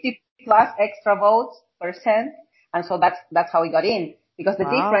 50 plus extra votes %, and so that's how he got in, because the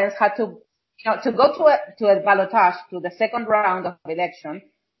difference had to, to go to a ballotage, to the second round of election,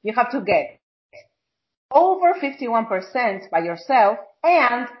 you have to get over 51% by yourself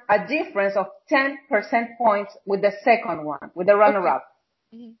and a difference of 10% points with the second one, with the runner-up.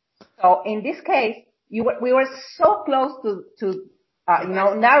 Okay. Mm-hmm. So in this case, we were so close to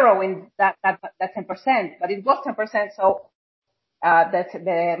narrowing that 10%, but it was 10%. So,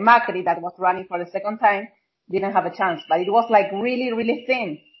 the Macri that was running for the second time didn't have a chance, but it was like really, really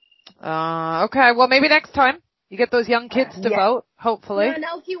thin. Okay. Well, maybe next time you get those young kids to vote, hopefully. No,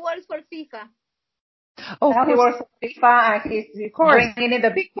 now he works for FIFA. Oh, now he works for FIFA and he's bringing in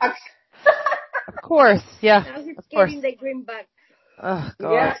the big bucks. Of course, yeah. Now he's getting the greenback. Oh,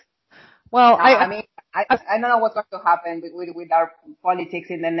 God. Yeah. Well, I don't know what's going to happen with our politics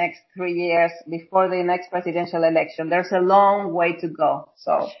in the next 3 years before the next presidential election. There's a long way to go.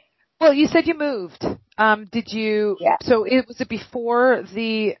 So. Well, you said you moved. Did you? Yeah. So was it before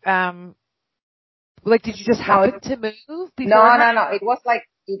the? Did you just happen to move? No. It was like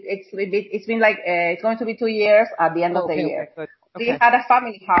it's been like it's going to be 2 years at the end of the year. Okay. We had a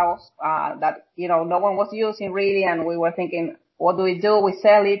family house that no one was using really, and we were thinking, what do? We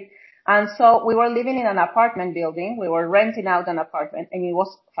sell it. And so we were living in an apartment building. We were renting out an apartment, and it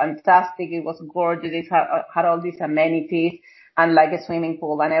was fantastic. It was gorgeous. It had all these amenities and like a swimming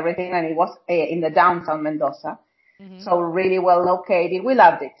pool and everything. And it was in the downtown Mendoza. Mm-hmm. So really well located. We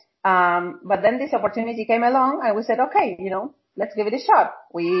loved it. But then this opportunity came along and we said, okay, let's give it a shot.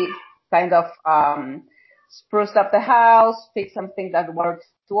 We kind of, spruced up the house, fixed some things that were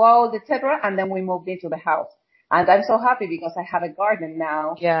too old, etc. And then we moved into the house. And I'm so happy because I have a garden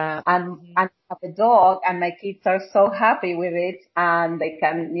now. Yeah. And I have a dog, and my kids are so happy with it, and they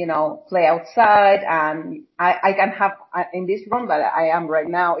can, play outside, and I can have, in this room that I am right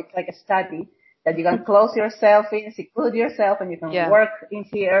now, it's like a study that you can close yourself in, seclude yourself, and you can work in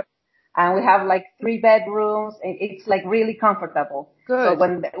here. and we have like 3 bedrooms. It's like really comfortable. Good. So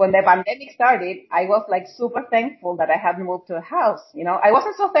when the pandemic started, I was like super thankful that I had moved to a house. You know, I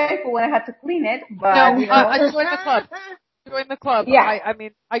wasn't so thankful when I had to clean it, but no, you know. I joined the club. Join the club. Yeah. I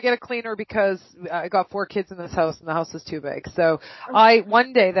mean, I get a cleaner because I got 4 kids in this house and the house is too big. So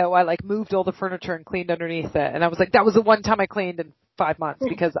one day though, I like moved all the furniture and cleaned underneath it. And I was like, that was the one time I cleaned in 5 months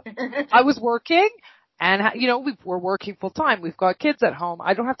because I was working and, you know, we're working full time. We've got kids at home.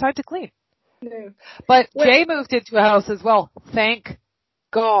 I don't have time to clean. No. But Jay moved into a house as well. Thank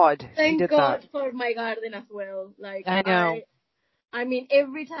God. Thank God for my garden as well. Like, I know. I mean,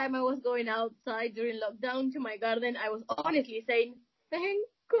 every time I was going outside during lockdown to my garden, I was honestly saying, thank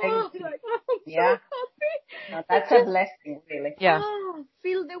God. Like, I'm so happy. No, that's a blessing, really. Yeah.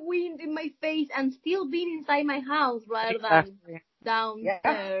 Feel the wind in my face and still being inside my house rather than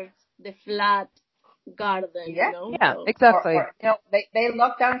downstairs, the flat garden, you know? Yeah, exactly. Or, you know, they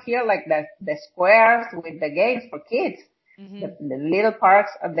locked down here like the squares with the games for kids. Mm-hmm. The little parks,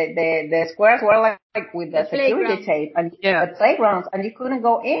 the squares were like with the security tape and the playgrounds, and you couldn't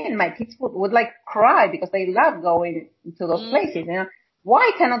go in. My kids would like cry because they love going to those places. You know,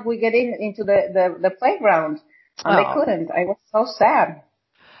 why cannot we get into the playground? And they couldn't. I was so sad.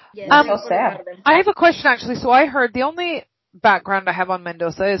 Yeah, so sad. I have a question actually. So I heard the only background I have on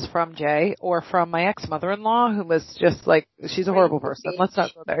Mendoza is from Jay or from my ex-mother-in-law who was just like, she's a horrible person. Let's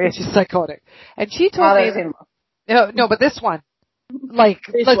not go there. Yeah, she's psychotic. And she told me no, but this one, like,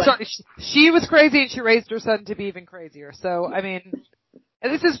 she was crazy and she raised her son to be even crazier. So, I mean,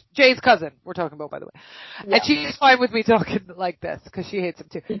 and this is Jay's cousin we're talking about, by the way. Yeah. And she's fine with me talking like this because she hates him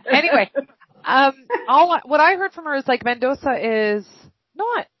too. Anyway, what I heard from her is like Mendoza is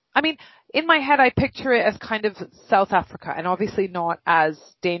not, I mean, in my head I picture it as kind of South Africa and obviously not as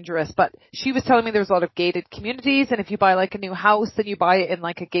dangerous, but she was telling me there's a lot of gated communities and if you buy like a new house then you buy it in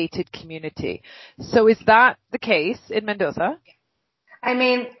like a gated community. So is that the case in Mendoza? I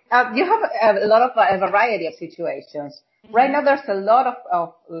mean, you have a lot of a variety of situations. Mm-hmm. Right now there's a lot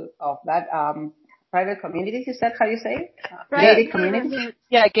of that, private communities, you said, how you say? Gated communities?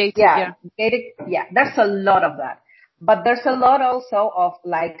 Yeah, gated, yeah. Gated, yeah, there's a lot of that. But there's a lot also of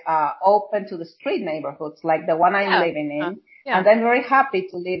like, open to the street neighborhoods, like the one I'm living in. And I'm very happy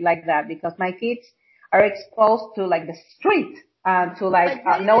to live like that because my kids are exposed to like the street and to like,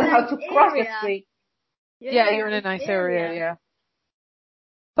 knowing how to cross the street. Yeah, you're in a nice area, yeah.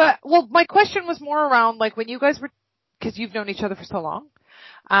 But, well, my question was more around like when you guys were, cause you've known each other for so long.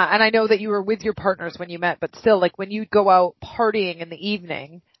 And I know that you were with your partners when you met, but still like when you go out partying in the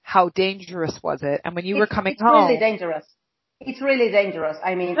evening, how dangerous was it? And when you were coming home. It's really dangerous. It's really dangerous.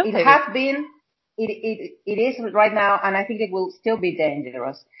 I mean, it has been, it is right now, and I think it will still be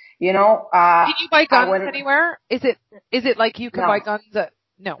dangerous. You know, Can you buy guns anywhere? Is it like you can buy guns at,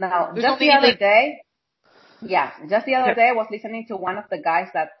 no. Just the other day. Yeah, just the other day I was listening to one of the guys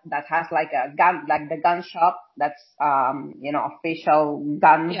that has like a gun, like the gun shop that's, you know, official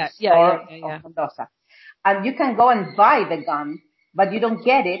gun store of Mendoza. And you can go and buy the gun, but you don't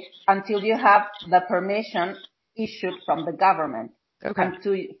get it until you have the permission issued from the government. Okay. And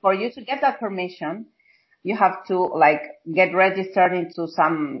for you to get that permission, you have to like get registered into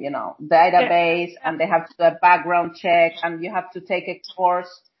some, you know, database and they have to do a background check and you have to take a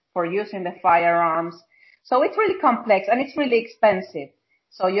course for using the firearms. So it's really complex and it's really expensive.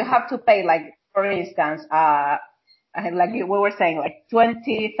 So you have to pay like, for instance, like we were saying, like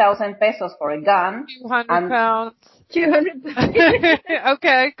 20,000 pesos for a gun. 200 pounds. 200 pounds.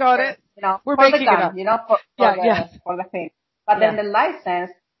 Okay, got it. You know, we're for making the gun, it up. You know, for the thing. But then the license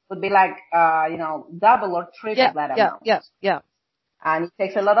would be like, you know, double or triple that amount. Yeah. And it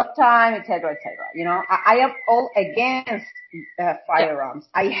takes a lot of time, et cetera, et cetera. You know, I am all against firearms.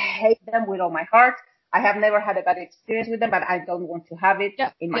 I hate them with all my heart. I have never had a bad experience with them, but I don't want to have it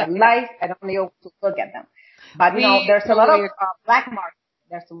in my life. I don't want to look at them. But, you know, there's a lot of black market.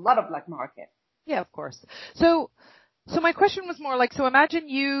 There's a lot of black market. Yeah, of course. So my question was more like, so imagine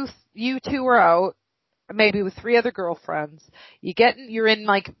you two are out, maybe with 3 other girlfriends. You're in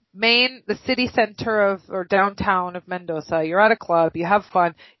like the city center or downtown of Mendoza. You're at a club. You have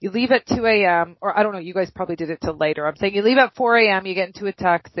fun. You leave at 2 a.m. or I don't know. You guys probably did it till later. I'm saying you leave at 4 a.m. You get into a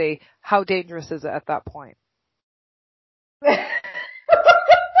taxi. How dangerous is it at that point?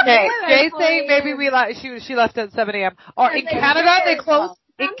 Jay's saying maybe she left at 7 a.m. Or in Canada they close.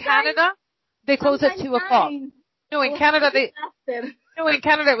 In Canada they close at 2 o'clock. No, in Canada in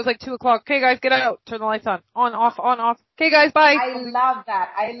Canada it was like 2 o'clock. Okay, guys, get out. Turn the lights on. On, off, on, off. Okay, guys, bye. I love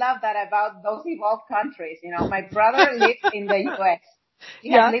that about those evolved countries. You know, my brother lives in the U.S.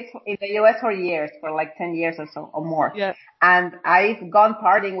 She has lived in the US for years, for like 10 years or so, or more. Yeah. And I've gone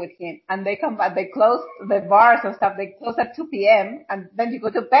partying with him, and they come back, they close the bars and stuff, they close at 2 p.m. and then you go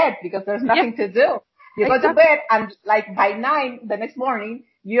to bed because there's nothing to do. You go to bed and like by 9 the next morning,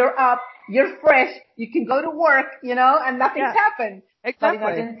 you're up, you're fresh, you can go to work, and nothing's happened. Exactly.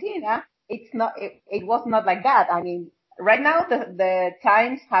 But in Argentina, it was not like that. I mean, right now the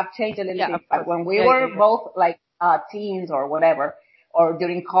times have changed a little bit, but when we were both like, teens or whatever, or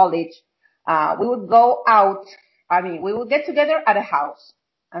during college, we would go out. I mean, we would get together at a house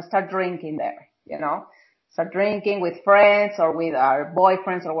and start drinking there, start drinking with friends or with our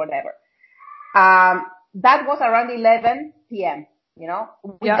boyfriends or whatever. That was around 11 p.m.,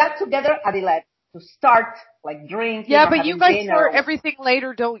 we got together at 11 to start like drinking. Yeah, but you guys start everything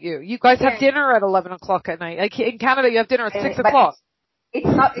later, don't you? You guys have dinner at 11 o'clock at night. Like in Canada, you have dinner at 6 o'clock.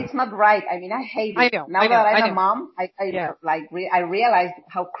 It's not right. I mean, I hate it. Now that I'm a mom, I realized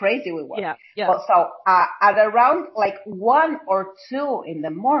how crazy we were. Yeah. But so, at around like 1 or 2 in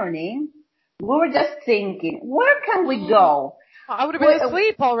the morning, we were just thinking, where can we go? I would have been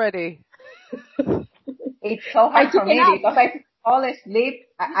asleep already. It's so hard for me because I fall asleep.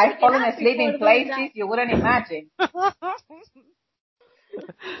 I've fallen asleep in places you wouldn't imagine.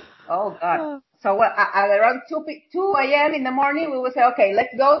 Oh God. So at around 2 a.m. in the morning, we would say, okay,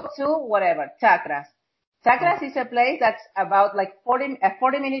 let's go to whatever, Chacras. Chacras is a place that's about like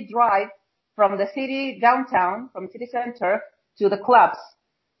 40-minute drive from the city downtown, from city center to the clubs.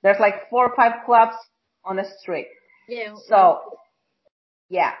 There's like 4 or 5 clubs on the street. Yeah. So,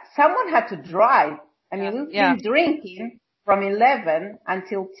 someone had to drive. I mean, we've been drinking from 11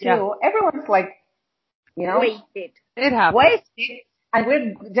 until 2. Yeah. Everyone's like, wasted. It happens. Wasted. And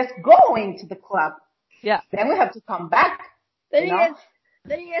we're just going to the club. Yeah. Then we have to come back. Then it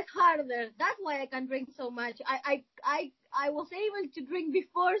gets harder. That's why I can drink so much. I was able to drink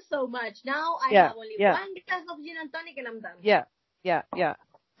before so much. Now I have only 1 glass of gin and tonic and I'm done. Yeah.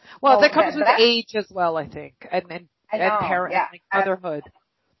 Well, that comes with age as well, I think, and parent, like motherhood.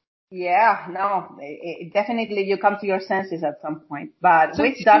 Yeah, no, it definitely you come to your senses at some point. But so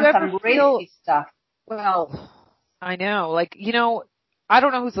we've done some risky stuff. Well, I know, I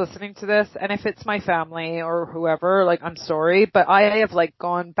don't know who's listening to this, and if it's my family or whoever, I'm sorry, but I have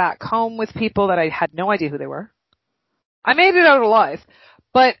gone back home with people that I had no idea who they were. I made it out alive,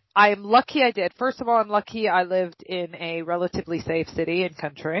 but I'm lucky I did. First of all, I'm lucky I lived in a relatively safe city and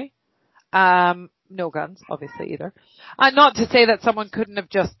country. No guns, obviously, either. Not to say that someone couldn't have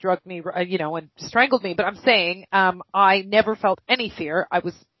just drugged me, and strangled me, but I'm saying, I never felt any fear. I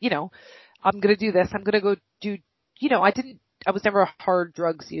was, I'm gonna do this, I'm gonna go do, I was never a hard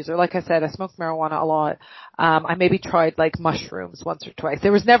drugs user. Like I said, I smoked marijuana a lot. I maybe tried mushrooms once or twice.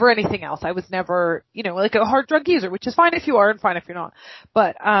 There was never anything else. I was never, a hard drug user, which is fine if you are and fine if you're not.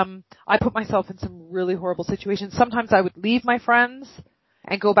 But, I put myself in some really horrible situations. Sometimes I would leave my friends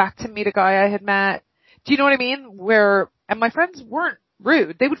and go back to meet a guy I had met. Do you know what I mean? And my friends weren't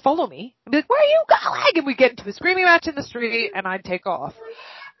rude. They would follow me and be like, where are you going? And we'd get into a screaming match in the street and I'd take off.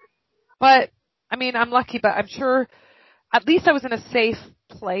 But, I mean, I'm lucky, but I'm sure at least I was in a safe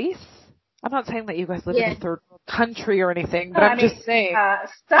place. I'm not saying that you guys live in a third world country or anything, but I'm just saying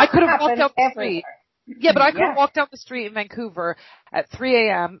I could have walked down the street. Yeah, but I could have walked down the street in Vancouver at 3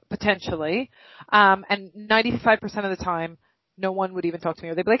 a.m. potentially, and 95% of the time, no one would even talk to me,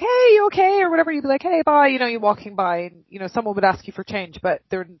 or they'd be like, "Hey, you okay?" or whatever. You'd be like, "Hey, bye." You're walking by, and someone would ask you for change, but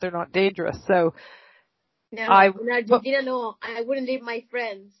they're not dangerous. So, no, in Argentina, no, I wouldn't leave my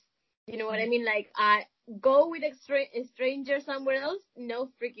friends. You know what I mean? I go with a stranger somewhere else. No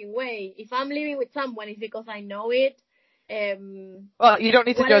freaking way. If I'm living with someone, it's because I know it. Well, you don't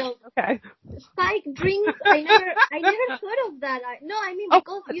need to judge. Okay. Spike drinks. I never thought of that.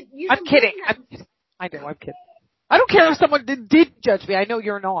 Because you I'm kidding. I know, I'm kidding. I don't care if someone did judge me. I know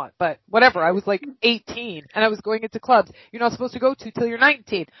you're not, but whatever. I was 18 and I was going into clubs you're not supposed to go to till you're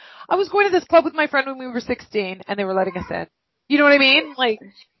 19. I was going to this club with my friend when we were 16 and they were letting us in. You know what I mean?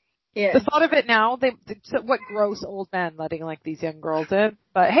 The thought of it now, what gross old men letting these young girls in.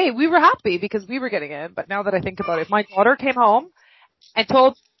 But hey, we were happy because we were getting in. But now that I think about it, if my daughter came home and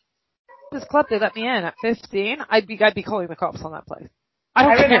told this club they let me in at 15, I'd be calling the cops on that place.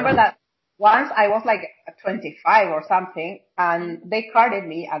 I remember that once I was 25 or something, and they carded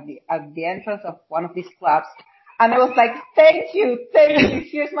me at the entrance of one of these clubs. And I was like, thank you.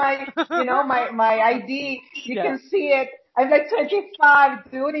 Here's my, my ID. You can see it. I'm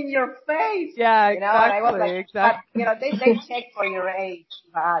 25, dude, in your face. Yeah, exactly. And I was exactly. But, they check for your age.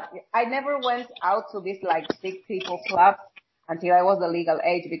 But I never went out to these sick people clubs until I was the legal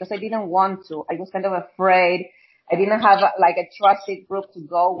age because I didn't want to. I was kind of afraid. I didn't have like a trusted group to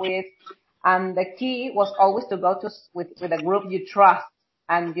go with. And the key was always to go with a group you trust,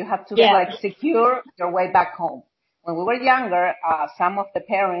 and you have to like secure your way back home. When we were younger, some of the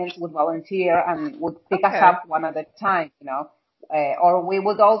parents would volunteer and would pick us up one at a time, or we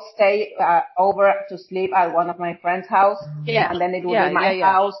would all stay over to sleep at one of my friend's house, and then it would be my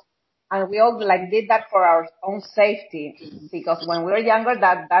house, and we all like did that for our own safety, because when we were younger,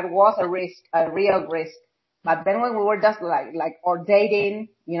 that was a risk, a real risk. But then when we were just or dating,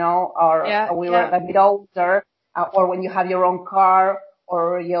 or we were a bit older, or when you have your own car,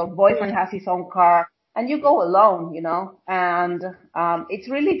 or your boyfriend has his own car, and you go alone, and it's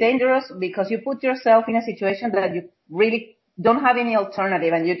really dangerous because you put yourself in a situation that you really don't have any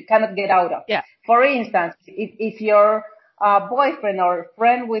alternative and you cannot get out of. Yeah. For instance, if your boyfriend or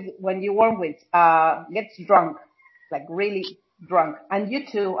friend when you were with gets drunk, like really drunk, and you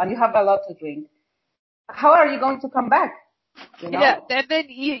too, and you have a lot to drink, how are you going to come back? Yeah, and then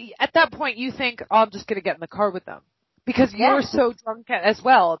at that point you think, oh, I'm just going to get in the car with them. Because you're so drunk as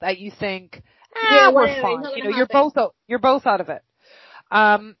well that you think, we're fine. You're both out of it.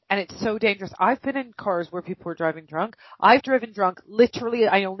 And it's so dangerous. I've been in cars where people were driving drunk. I've driven drunk. Literally,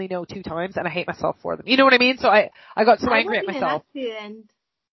 I only know 2 times, and I hate myself for them. You know what I mean? So I got so angry at myself. I was in an accident.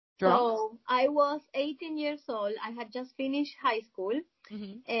 Drunk? So I was 18 years old. I had just finished high school,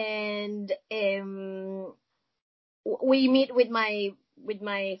 and we meet with my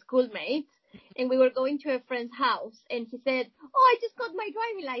schoolmates, and we were going to a friend's house, and he said, "Oh, I just got my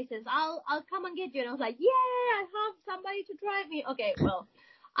driving license. I'll come and get you." And I was like, "Yeah, I have somebody to drive me." Okay, well,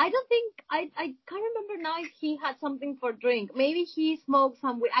 I don't think I can't remember now if he had something for drink. Maybe he smoked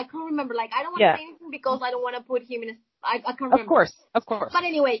some weed. I can't remember. Like, I don't want to say anything because I don't want to put him in a. I can't remember. Of course. But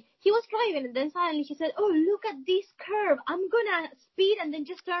anyway, he was driving, and then suddenly he said, "Oh, look at this curve. I'm gonna speed and then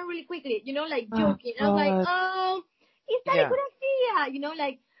just turn really quickly." Like joking. I was like, "Oh, is that a good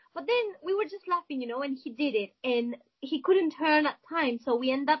idea?" But then we were just laughing, and he did it, and he couldn't turn at time, so we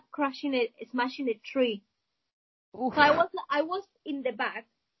ended up smashing a tree. Oof. So I was in the back.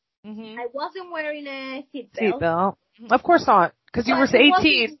 I wasn't wearing a seatbelt. Of course not, because you were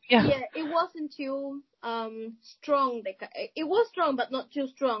 18. Yeah, it wasn't too strong. It was strong, but not too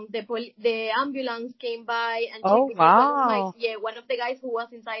strong. The ambulance came by and checked because one of the guys who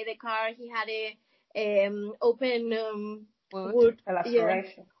was inside the car, he had a open wound in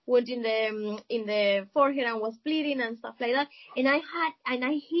the forehead and was bleeding and stuff like that. And I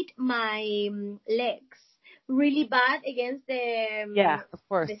hit my legs really bad against the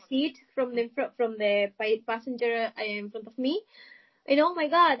seat from the passenger in front of me. And oh my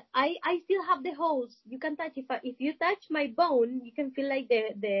God, I still have the holes. You can touch if you touch my bone, you can feel like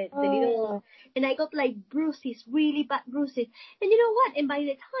the little. And I got like bruises, really bad bruises. And you know what? And by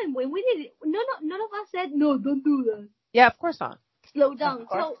the time when we did it, none of us said no, don't do that. Yeah, of course not. Slow down.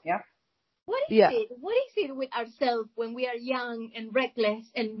 What is it? What is it with ourselves when we are young and reckless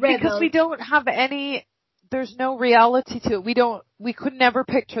and rebels? Because we don't have any. There's no reality to it. We could never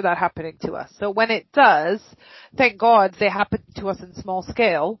picture that happening to us. So when it does, thank God they happen to us in small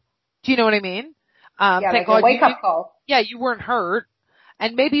scale. Do you know what I mean? Thank God. Wake up call. Yeah, you weren't hurt.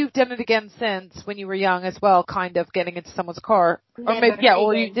 And maybe you've done it again since when you were young as well, kind of getting into someone's car.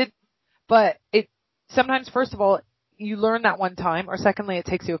 Or you did. But sometimes, first of all, you learn that one time, or secondly, it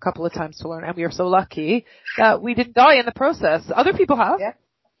takes you a couple of times to learn. And we are so lucky that we didn't die in the process. Other people have.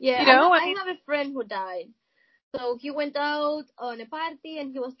 Yeah, I have a friend who died. So he went out on a party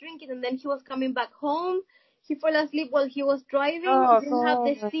and he was drinking, and then he was coming back home. He fell asleep while he was driving. He didn't have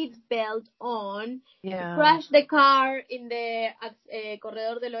the seat belt on. Yeah. He crashed the car in the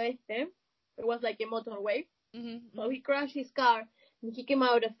Corredor del Oeste. It was like a motorway. So he crashed his car and he came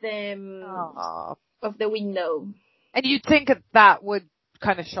out of the window. And you'd think that would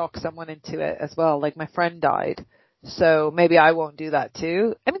kind of shock someone into it as well. Like my friend died. So maybe I won't do that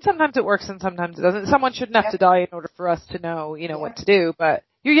too. I mean, sometimes it works and sometimes it doesn't. Someone shouldn't have to die in order for us to know, what to do. But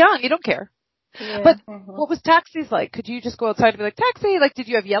you're young, you don't care. Yeah. But what was taxis like? Could you just go outside and be like, taxi? Like, did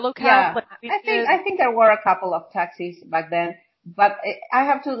you have yellow cabs? Yeah, I think there were a couple of taxis back then. But I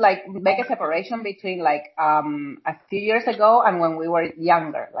have to make a separation between a few years ago and when we were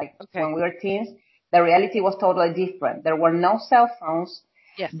younger. When we were teens, the reality was totally different. There were no cell phones.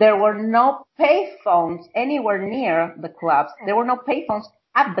 Yes. There were no pay phones anywhere near the clubs. There were no pay phones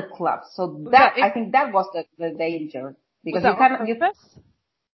at the clubs. So I think that was the danger. Because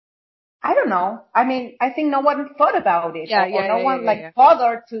I don't know. I mean, I think no one thought about it. No one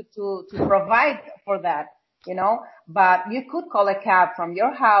bothered to provide for that, But you could call a cab from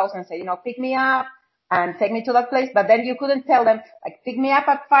your house and say, pick me up and take me to that place. But then you couldn't tell them, like, pick me up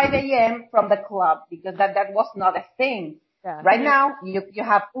at 5 a.m. from the club, because that was not a thing. Yeah. Right now, you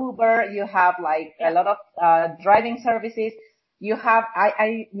have Uber, you have like a lot of, driving services. You have,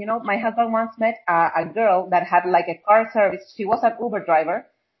 my husband once met a girl that had like a car service. She was an Uber driver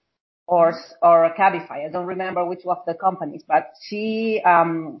or a Cabify. I don't remember which of the companies, but she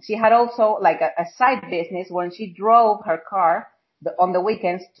had also like a side business when she drove her car on the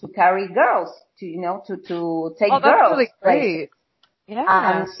weekends to carry girls to take girls. That's really great. Yeah.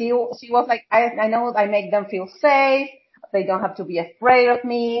 And she was like, I know I make them feel safe. They don't have to be afraid of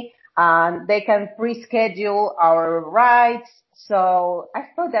me, and they can pre-schedule our rides. So I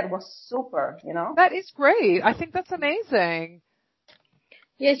thought that was super, That is great. I think that's amazing.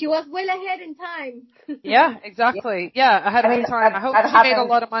 Yeah, she was well ahead in time. Yeah, exactly. Yeah, ahead of time. I hope she made a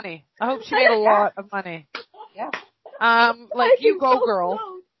lot of money. I hope she made a lot of money. Yeah. Like you go, girl.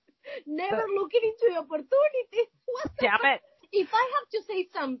 Never looking into the opportunity. Damn it. If I have to say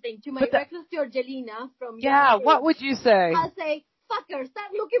something to my reckless Georgelina from what would you say? I'll say, fucker,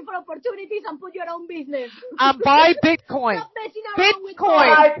 start looking for opportunities and put your own business. Buy Bitcoin. Stop messing around with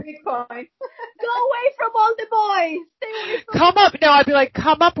Buy Bitcoin. Go away from all the boys. Stay away from I'd be like,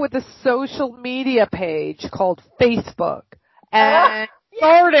 come up with a social media page called Facebook and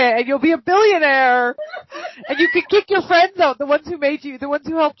start it, and you'll be a billionaire. And you can kick your friends out, the ones who made you, the ones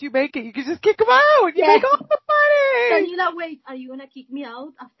who helped you make it. You can just kick them out, and you make all the money. Daniela, wait, are you gonna kick me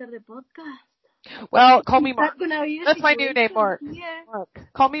out after the podcast? Well, call me Mark. That's my new name, Mark. Yeah. Mark.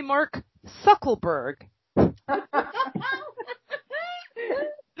 Call me Mark Zuckerberg.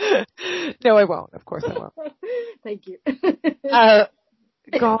 No, I won't. Of course I won't. Thank you.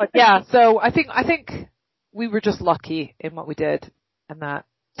 God, yeah. So I think we were just lucky in what we did and that.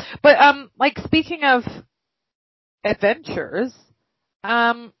 But like speaking of adventures,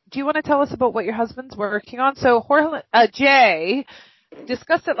 do you want to tell us about what your husband's working on? So Jay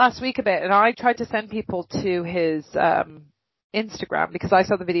discussed it last week a bit, and I tried to send people to his Instagram because I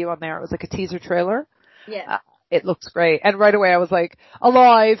saw the video on there. It was like a teaser trailer. Yeah. It looks great. And right away I was like,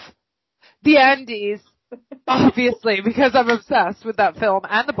 Alive, the Andes, obviously, because I'm obsessed with that film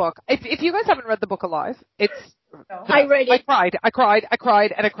and the book. If you guys haven't read the book Alive, it's... I read it. I cried,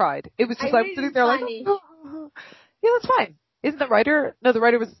 and I cried. It was just, I'm sitting there funny. like, yeah, that's fine. Isn't the writer? No, the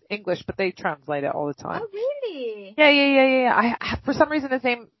writer was English, but they translate it all the time. Oh, really? Yeah. For some reason his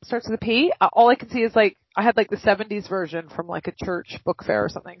name starts with a P. All I can see is like, I had like the 70s version from like a church book fair or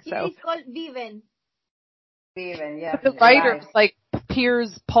something. So. It's called Viven. Viven, yeah. But the writer was like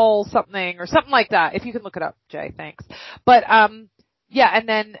Piers Paul something or something like that. If you can look it up, Jay, thanks. But, yeah, and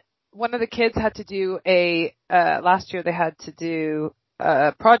then one of the kids had to do last year they had to do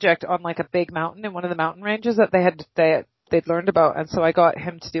a project on like a big mountain in one of the mountain ranges that they'd learned about. And so I got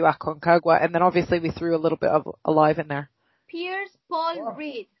him to do Aconcagua, and then obviously we threw a little bit of Alive in there. Piers Paul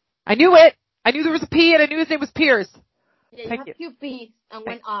Reed. I knew it. I knew there was a P, and I knew his name was Piers. Yeah, you have 2 P's and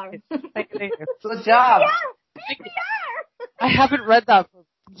 1 R. Thank you. Good job. Yeah, PPR. I haven't read that for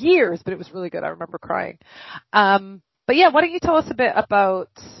years, but it was really good. I remember crying. But yeah, why don't you tell us a bit about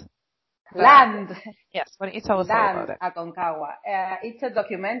Land. Yes, why don't you tell us all about it? Aconcagua. It's a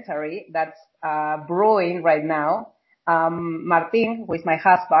documentary that's brewing right now. Martin, who is my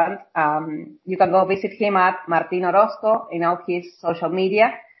husband, you can go visit him at Martin Orozco in all his social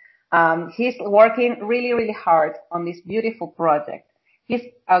media. He's working really, really hard on this beautiful project. He's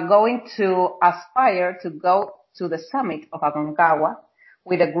going to aspire to go to the summit of Aconcagua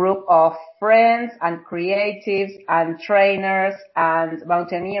with a group of friends and creatives and trainers and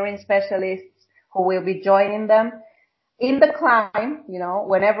mountaineering specialists who will be joining them in the climb.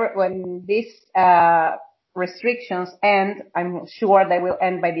 When these restrictions end, I'm sure they will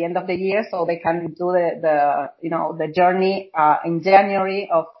end by the end of the year, so they can do the journey in January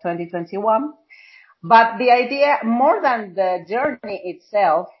of 2021. But the idea, more than the journey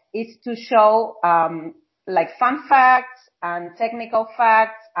itself, is to show like fun facts and technical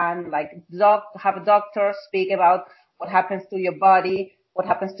facts, and like have doctors speak about what happens to your body, what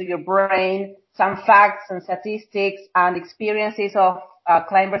happens to your brain, some facts and statistics and experiences of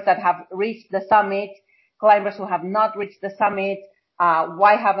climbers that have reached the summit, climbers who have not reached the summit.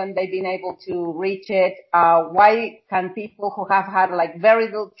 Why haven't they been able to reach it? Why can people who have had like very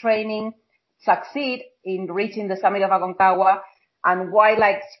little training succeed in reaching the summit of Aconcagua? And why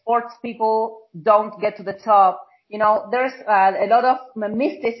like sports people don't get to the top? There's a lot of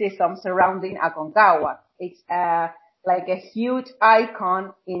mysticism surrounding Aconcagua. It's like a huge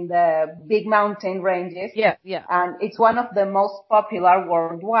icon in the big mountain ranges. Yeah. And it's one of the most popular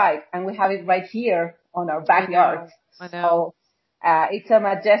worldwide. And we have it right here on our backyard. I know. It's a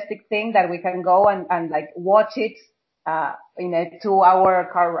majestic thing that we can go and like watch it, in a 2-hour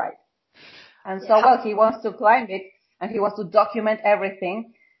car ride. And so, well, he wants to climb it and he wants to document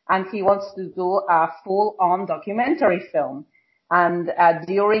everything and he wants to do a full-on documentary film. And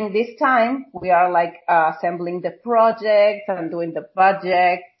during this time, we are like assembling the project and doing the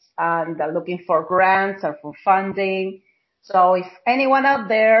budget and looking for grants or for funding. So if anyone out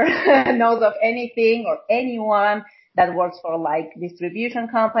there knows of anything or anyone that works for like distribution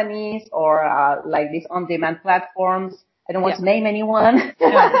companies or like these on-demand platforms, I don't want to name anyone.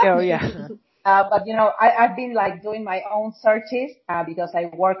 But I've been like doing my own searches, because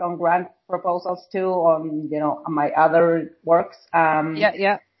I work on grant proposals too on, on my other works.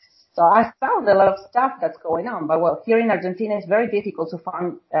 So I found a lot of stuff that's going on, but well, here in Argentina, it's very difficult to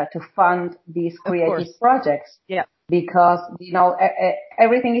fund these creative projects. Because,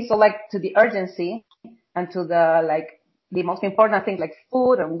 everything is so like to the urgency and to the most important things like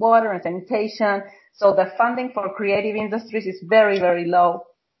food and water and sanitation. So the funding for creative industries is very, very low.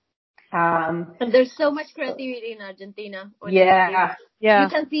 And there's so much creativity in Argentina. You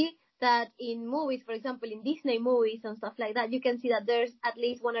can see that in movies, for example, in Disney movies and stuff like that, you can see that there's at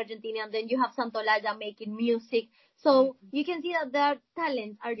least one Argentinian. Then you have Santolaya making music. So you can see that there are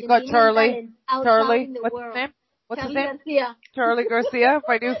talents, Argentinian talents outside in the world. What's his name? Garcia. Charlie Garcia,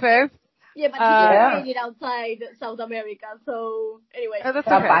 my new fave. Yeah, but he's created outside South America. So anyway.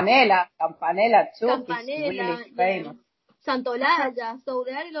 Campanella too. Campanella, really famous. Santolaya. So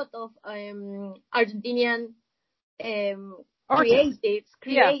there are a lot of Argentinian creatives.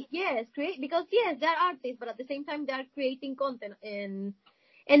 Because they're artists, but at the same time they are creating content and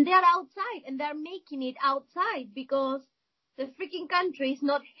they are outside and they're making it outside because the freaking country is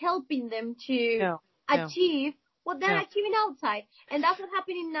not helping them to achieve what they're achieving outside. And that's what's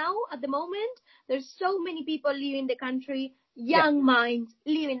happening now at the moment. There's so many people leaving the country, young minds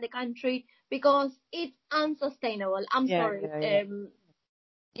leaving the country because it's unsustainable. I'm sorry.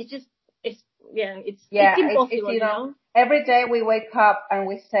 It's impossible. Every day we wake up and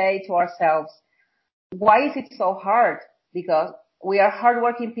we say to ourselves, why is it so hard? Because we are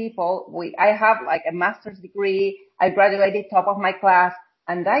hardworking people. I have like a master's degree. I graduated top of my class.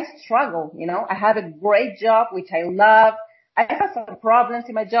 And I struggle, I have a great job, which I love. I have some problems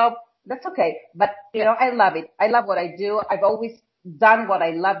in my job. That's okay. But, I love it. I love what I do. I've always done what I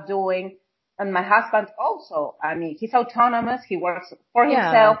love doing. And my husband also, he's autonomous. He works for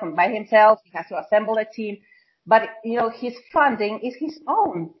himself and by himself. He has to assemble a team. But, his funding is his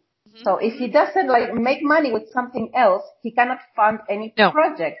own. Mm-hmm. So if he doesn't make money with something else, he cannot fund any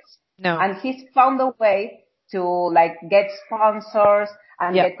projects. No. And he's found a way to get sponsors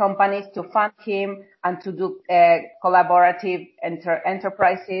and get companies to fund him and to do collaborative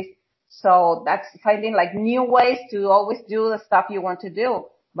enterprises. So that's finding new ways to always do the stuff you want to do.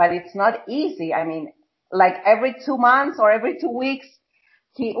 But it's not easy. Every 2 months or every 2 weeks,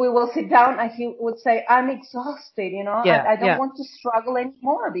 we will sit down and he would say, I'm exhausted, I don't want to struggle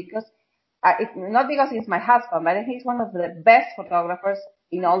anymore because it's not because he's my husband, but he's one of the best photographers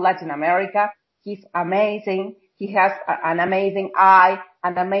in all Latin America. He's amazing. He has an amazing eye,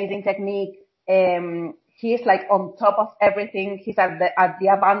 an amazing technique. He's on top of everything. He's at the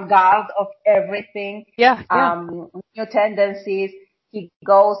avant-garde of everything. New tendencies. He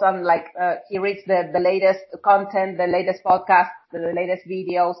goes on he reads the latest content, the latest podcast, the latest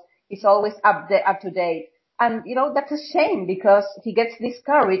videos. He's always up to date. And, that's a shame because he gets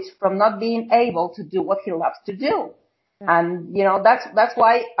discouraged from not being able to do what he loves to do. And, that's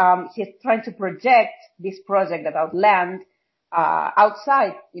why, he's trying to project this project about land,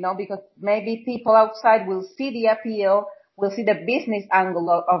 outside, because maybe people outside will see the appeal, will see the business angle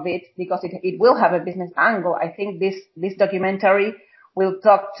of it, because it will have a business angle. I think this documentary will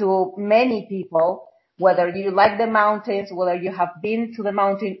talk to many people, whether you like the mountains, whether you have been to the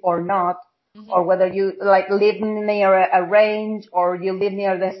mountain or not, or whether you live near a range or you live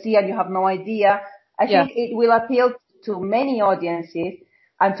near the sea and you have no idea. I think it will appeal to many audiences,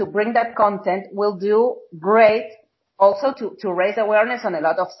 and to bring that content will do great also to raise awareness on a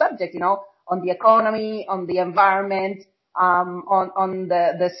lot of subjects, on the economy, on the environment, on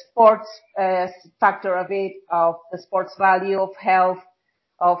the sports factor of it, of the sports value, of health,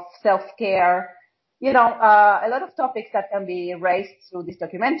 of self-care, a lot of topics that can be raised through this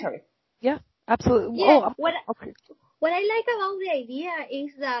documentary. Yeah, absolutely. Yeah, what I like about the idea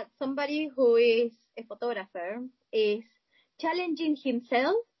is that somebody who is a photographer is challenging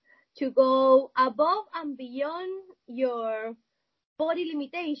himself to go above and beyond your body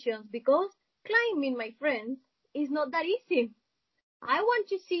limitations, because climbing, my friends, is not that easy. I want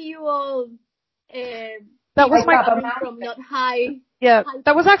to see you all That was my from not high. Yeah,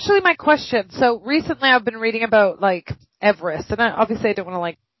 that was actually my question. So recently I've been reading about like Everest, and obviously I don't want to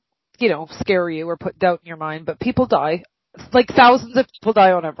like, scare you or put doubt in your mind, but people die. Like thousands of people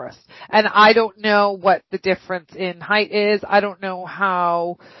die on Everest. And I don't know what the difference in height is. I don't know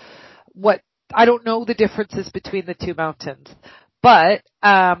I don't know the differences between the two mountains. But,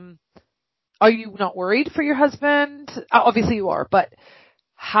 are you not worried for your husband? Obviously you are, but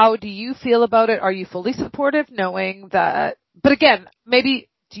how do you feel about it? Are you fully supportive knowing that, but again, maybe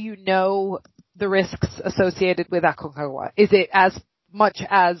do you know the risks associated with Aconcagua? Is it as much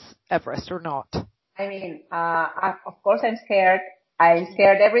as Everest or not? I mean, of course I'm scared. I'm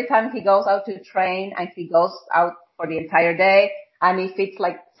scared every time he goes out to train and he goes out for the entire day. And if it's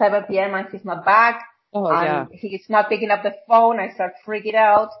like 7 p.m. and he's not back and he's not picking up the phone, I start freaking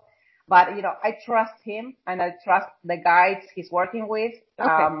out. But, I trust him and I trust the guides he's working with,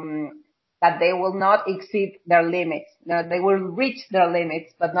 that they will not exceed their limits. They will reach their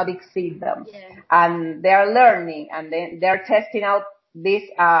limits, but not exceed them. Yeah. And they are learning and they're testing out this,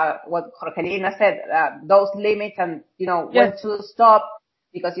 what Jorgelina said, those limits and, when to stop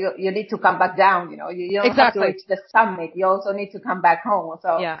because you need to come back down, you don't have to reach the summit. You also need to come back home. So,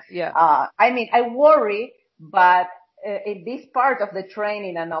 I mean, I worry, but in this part of the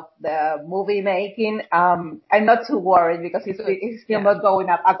training and of the movie making, I'm not too worried because he's still not going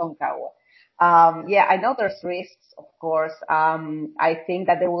up Aconcagua. I know there's risks, of course. I think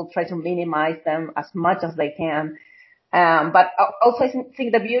that they will try to minimize them as much as they can. But also I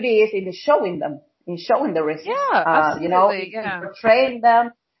think the beauty is in showing the risks. Yeah, absolutely. In portraying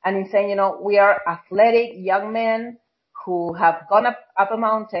them and in saying, we are athletic young men who have gone up a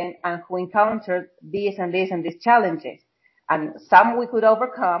mountain and who encountered these and these and these challenges. And some we could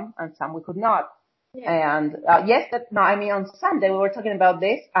overcome and some we could not. Yeah. And, on Sunday we were talking about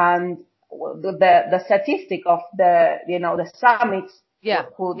this and the statistic of the summits. The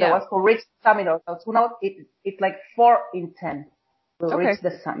ones who reached the summit or who knows, it's like 4 in 10 will reach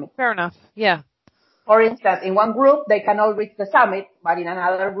the summit. Fair enough. Yeah. For instance, in one group, they can all reach the summit, but in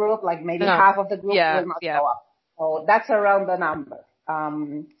another group, like maybe half of the group will not go up. So that's around the number.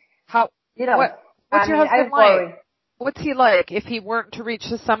 What's your husband like? What's he like? If he weren't to reach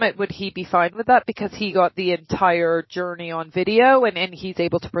the summit, would he be fine with that because he got the entire journey on video and he's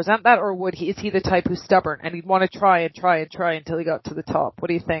able to present that, or is he the type who's stubborn and he'd want to try until he got to the top? What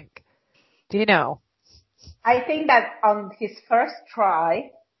do you think? Do you know? I think that on his first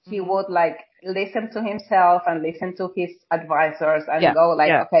try, he would like listen to himself and listen to his advisors and go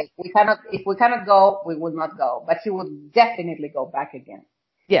like, okay, if we cannot go, we will not go, but he would definitely go back again.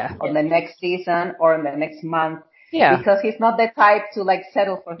 Yeah. On the next season or in the next month. Yeah. Because he's not the type to like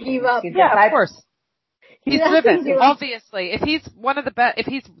settle for give up. He's of course. He's driven. Obviously, if he's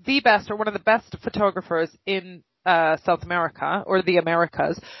the best or one of the best photographers in South America or the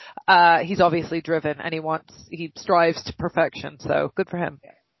Americas, he's obviously driven and he strives to perfection. So good for him.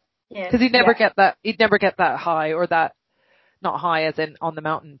 Yeah. Because he'd never get that high or that, not high as in on the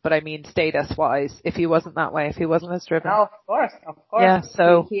mountain, but I mean status wise, if he wasn't that way, if he wasn't as driven. No, of course. Yeah,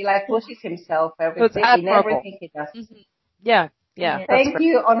 so. He like pushes himself in everything he does. Mm-hmm. Yeah. Thank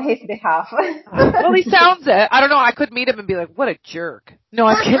you on his behalf. Well, he sounds it. I don't know. I could meet him and be like, what a jerk. No,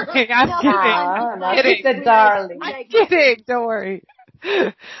 I'm kidding. I'm kidding. He's a darling. I'm kidding. Don't worry.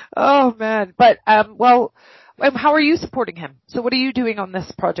 Oh man. But, how are you supporting him? So what are you doing on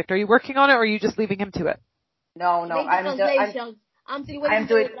this project? Are you working on it or are you just leaving him to it? No, I'm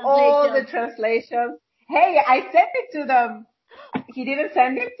doing all all the translations. Hey, I sent it to them. He didn't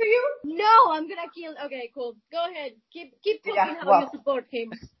send it to you? No, I'm gonna kill. Okay, cool. Go ahead. Keep talking how you support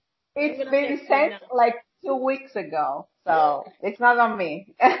him. It's been sent like 2 weeks ago, so it's not on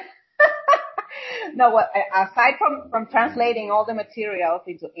me. No, aside from translating all the materials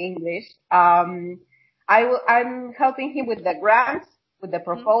into English, I'm helping him with the grants, with the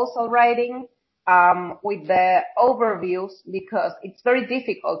proposal writing, with the overviews, because it's very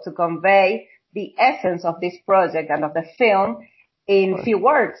difficult to convey the essence of this project and of the film in few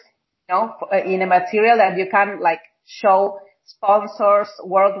words, in a material that you can like show sponsors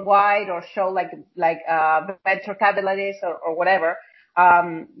worldwide or show like venture capitalists or whatever.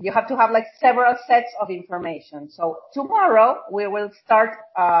 You have to have like several sets of information. So tomorrow we will start,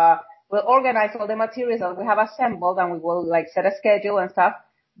 we'll organize all the materials that we have assembled and we will like set a schedule and stuff.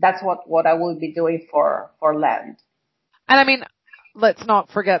 That's what I will be doing for land. And I mean, let's not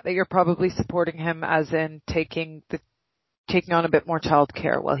forget that you're probably supporting him as in taking on a bit more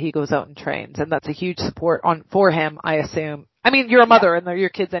childcare while he goes out and trains. And that's a huge support for him, I assume. I mean, you're a mother and they're your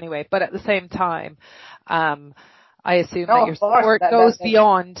kids anyway, but at the same time, I assume that your support goes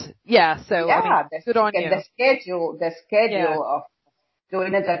beyond. Yeah. So, yeah, I mean, good on you. The schedule of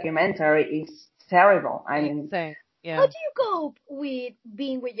doing a documentary is terrible. I mean, yeah. How do you cope with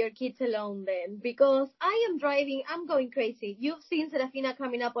being with your kids alone then? Because I am driving, I'm going crazy. You've seen Serafina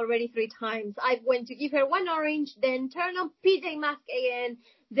coming up already 3 times. I went to give her one orange, then turn on PJ Masks again.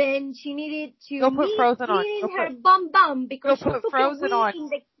 Then she needed to clean her bum because she took a wee in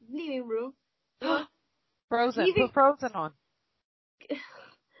the living room. Frozen. Put Frozen on.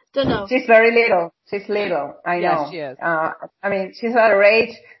 Don't know. She's very little. She's little. I know. Yes, she is. I mean, she's at her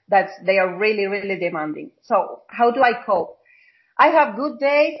age that they are really, really demanding. So how do I cope? I have good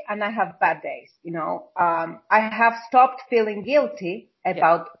days and I have bad days. You know, I have stopped feeling guilty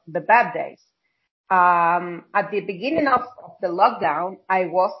about the bad days. At the beginning of the lockdown, I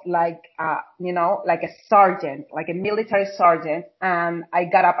was like, like a sergeant, like a military sergeant. And I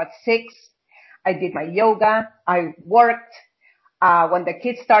got up at 6. I did my yoga. I worked. When the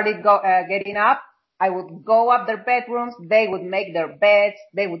kids started getting up, I would go up their bedrooms. They would make their beds.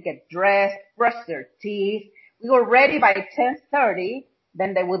 They would get dressed, brush their teeth. We were ready by 10:30.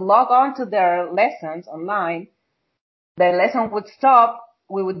 Then they would log on to their lessons online. The lesson would stop.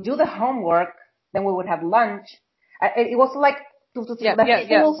 We would do the homework. Then we would have lunch. It was like the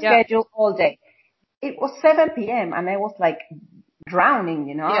full schedule all day. It was 7 p.m. and I was like drowning,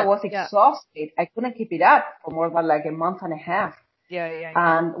 you know. I was exhausted. I couldn't keep it up for more than like a month and a half.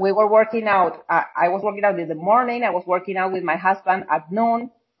 And we were working out. I was working out in the morning. I was working out with my husband at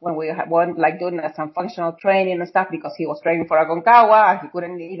noon when we went like doing some functional training and stuff because he was training for Aconcagua. He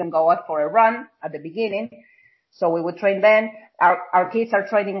couldn't even go out for a run at the beginning. So we would train then. Our kids are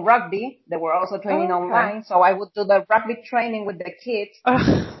training rugby. They were also training online. So I would do the rugby training with the kids.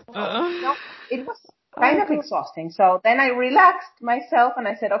 It was kind of exhausting. So then I relaxed myself and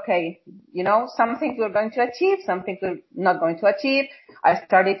I said, okay, you know, some things we're going to achieve, some things we're not going to achieve. I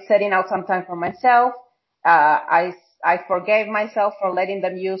started setting out some time for myself. I forgave myself for letting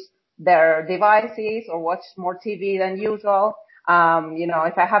them use their devices or watch more TV than usual.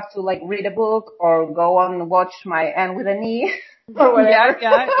 If I have to like read a book or go on and watch my Anne with an E or whatever.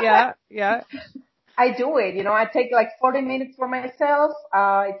 Yeah. I do it, you know, I take like 40 minutes for myself.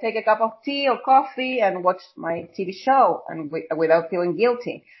 I take a cup of tea or coffee and watch my TV show and without feeling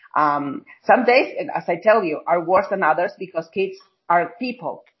guilty. Some days, as I tell you, are worse than others because kids are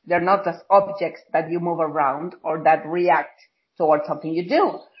people. They're not just objects that you move around or that react towards something you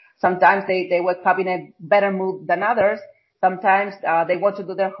do. Sometimes they wake up in a better mood than others. Sometimes, they want to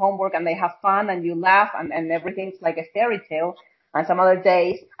do their homework and they have fun and you laugh and everything's like a fairy tale. And some other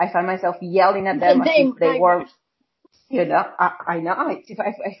days, I find myself yelling at them as if they were, you know, I know, if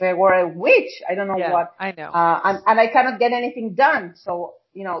I were a witch, I don't know what. I know. And I cannot get anything done. So,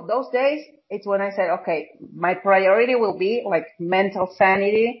 you know, those days, it's when I said, okay, my priority will be like mental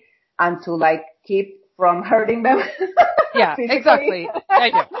sanity and to like keep from hurting them. Yeah, exactly.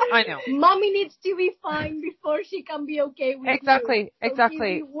 I know. Mommy needs to be fine before she can be okay with you. Exactly. Give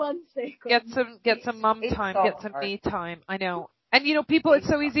me 1 second. Get some mom time, so get some me time. I know. And you know, people, it's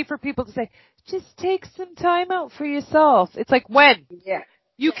so easy for people to say, just take some time out for yourself. It's like, when? Yeah.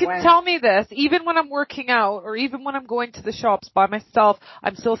 You can tell me this, even when I'm working out or even when I'm going to the shops by myself,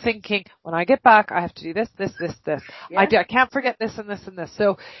 I'm still thinking, when I get back, I have to do this. Yeah. I can't forget this and this and this.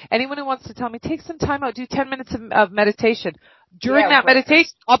 So anyone who wants to tell me, take some time out, do 10 minutes of meditation. During that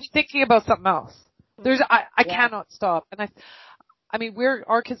meditation, I'll be thinking about something else. I cannot stop. And I mean,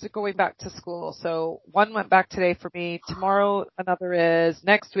 our kids are going back to school. So one went back today for me. Tomorrow another is.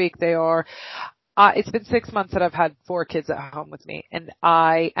 Next week they are. It's been 6 months that I've had 4 kids at home with me and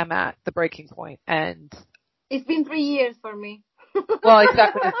I am at the breaking point. And it's been 3 years for me. Well,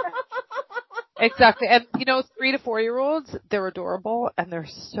 exactly. Exactly. And you know, 3 to 4-year-olds, they're adorable and they're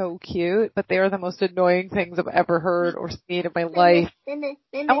so cute, but they are the most annoying things I've ever heard or seen in my life.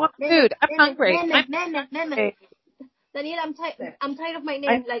 I want food. I'm hungry. Daniela, I'm tired of my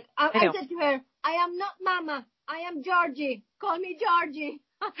name. I said to her, I am not Mama. I am Georgie. Call me Georgie.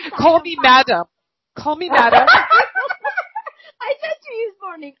 Call me Madam. Call me Madam. I said to you this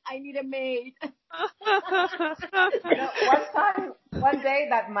morning, I need a maid. You know, one day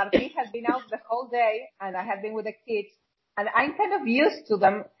that Martí had been out the whole day and I had been with the kids and I'm kind of used to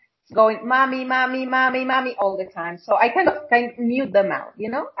them going, mommy, mommy, mommy, mommy all the time. So I kind of mute them out, you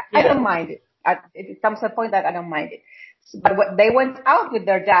know? Yeah. I don't mind it. It comes to a point that I don't mind it. But they went out with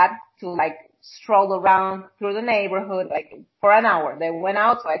their dad to like stroll around through the neighborhood, like for an hour. They went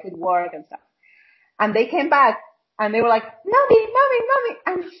out so I could work and stuff. And they came back and they were like, mommy, mommy, mommy.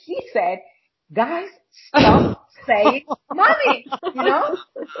 And he said, guys, stop saying mommy, you know?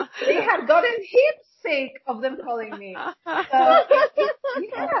 They had gotten hit sick of them calling me. So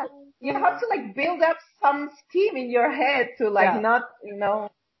yeah, you have to like build up some steam in your head to like not,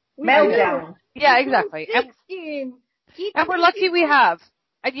 melt down. Yeah, exactly. And we're lucky we have.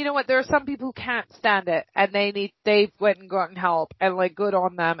 And you know what? There are some people who can't stand it, and they've went and gotten help, and like good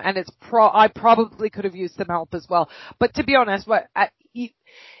on them. And I probably could have used some help as well. But to be honest,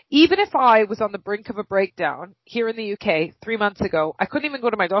 even if I was on the brink of a breakdown here in the UK 3 months ago, I couldn't even go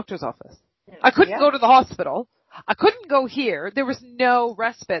to my doctor's office. I couldn't go to the hospital. I couldn't go here. There was no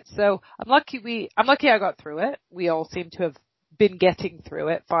respite. So I'm lucky I got through it. We all seem to have been getting through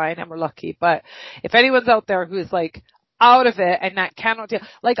it fine, and we're lucky. But if anyone's out there who is like out of it and that cannot deal,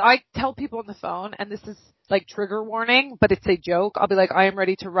 like I tell people on the phone, and this is like trigger warning, but it's a joke. I'll be like, I am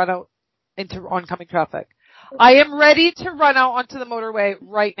ready to run out into oncoming traffic. I am ready to run out onto the motorway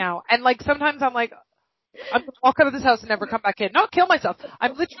right now. And like sometimes I'm like, I'm going to walk out of this house and never come back in. Not kill myself.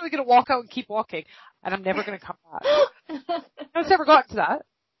 I'm literally going to walk out and keep walking, and I'm never going to come back. I've never gotten to that.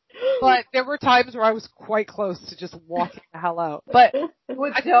 But there were times where I was quite close to just walking the hell out. But we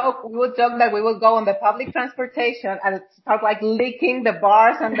would joke that we would go on the public transportation and start like licking the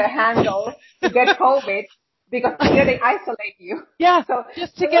bars and the handles to get COVID because here they isolate you. Yeah, so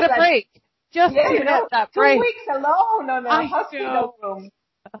just to get a break. Just to get that break. 2 weeks alone on a hospital room.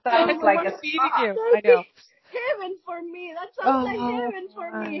 Sounds like a spa. I know. Heaven for me. That sounds like heaven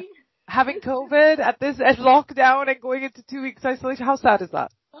for me. Having COVID at lockdown and going into 2 weeks isolation, how sad is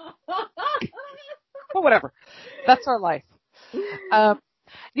that? But whatever. That's our life. You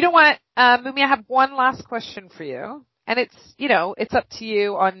know what, Mumi, I have one last question for you. And it's up to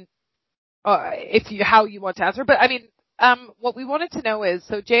you on how you want to answer. But I mean, what we wanted to know is,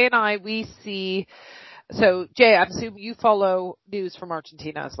 so Jay and I, Jay, I'm assuming you follow news from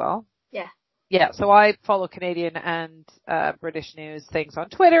Argentina as well? Yeah. Yeah, so I follow Canadian and British news things on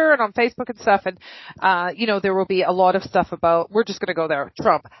Twitter and on Facebook and stuff, and there will be a lot of stuff about, we're just going to go there,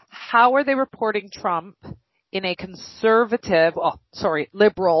 Trump. How are they reporting Trump in a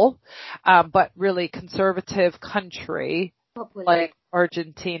liberal, but really conservative country like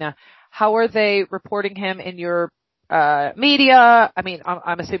Argentina? How are they reporting him in your media? I mean,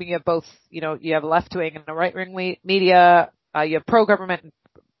 I'm assuming you have both, you have a left-wing and a right-wing media, you have pro-government and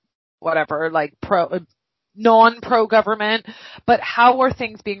whatever, like non-pro government, but how are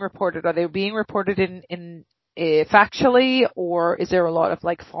things being reported? Are they being reported in factually, or is there a lot of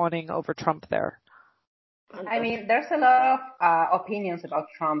like fawning over Trump there? I mean, there's a lot of opinions about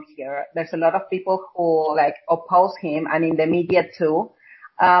Trump here. There's a lot of people who like oppose him, and in the media too.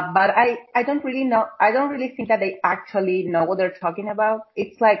 But I don't really know. I don't really think that they actually know what they're talking about.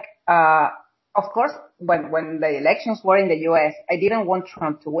 It's like, of course, when the elections were in the US, I didn't want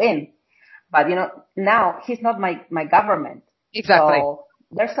Trump to win. But, now he's not my government. Exactly. So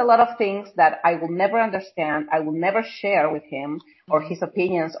there's a lot of things that I will never understand. I will never share with him or his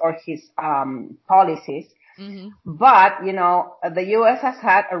opinions or his policies. Mm-hmm. But, the US has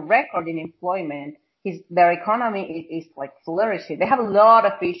had a record in employment. Their economy is like flourishing. They have a lot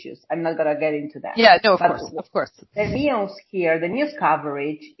of issues. I'm not going to get into that. Yeah, no, of course. The news here, the news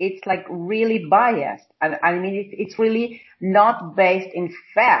coverage, it's like really biased. And I mean, it's really not based in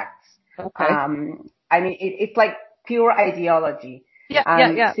facts. Okay. I mean, it's like pure ideology.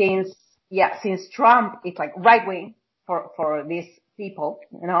 Yeah. Since Trump is like right wing for these people,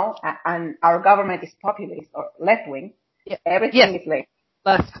 and our government is populist or left wing. Yeah. Everything is left.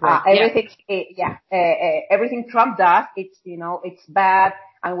 Everything Trump does, it's bad,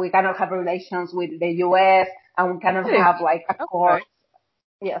 and we cannot have relations with the US, and we cannot have like a court.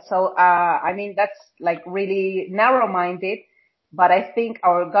 Yeah. So, I mean, that's like really narrow-minded, but I think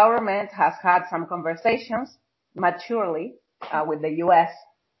our government has had some conversations maturely, with the US.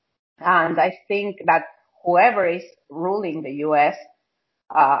 And I think that whoever is ruling the US,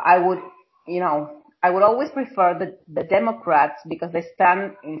 I would always prefer the Democrats because they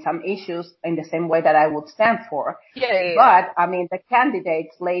stand in some issues in the same way that I would stand for. Yeah. But I mean, the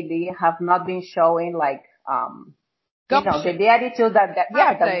candidates lately have not been showing like, the attitude that we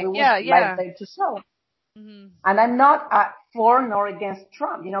would like them to show. Mm-hmm. And I'm not for nor against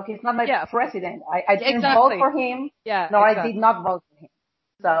Trump. He's not my president. I didn't vote for him. Yeah. No, I did not vote for him.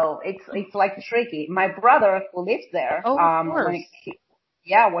 So it's like tricky. My brother who lives there, when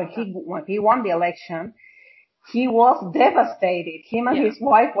he won the election, he was devastated. Him and his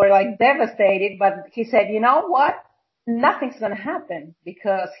wife were like devastated, but he said, you know what? Nothing's going to happen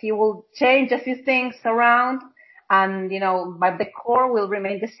because he will change a few things around and, but the core will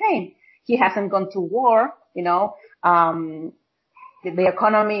remain the same. He hasn't gone to war, the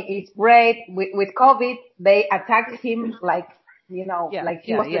economy is great. With COVID, they attacked him like, like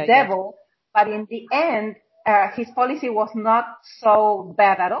he was the devil. But in the end, his policy was not so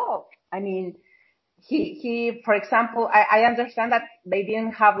bad at all. I mean, for example, I understand that they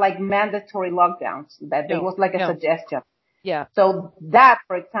didn't have like mandatory lockdowns, that it was like a suggestion. Yeah. So that,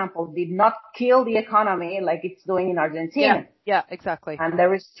 for example, did not kill the economy like it's doing in Argentina. Yeah, exactly. And the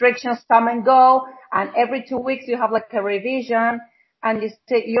restrictions come and go, and every 2 weeks you have like a revision, and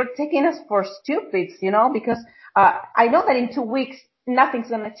you're taking us for stupids, because I know that in 2 weeks nothing's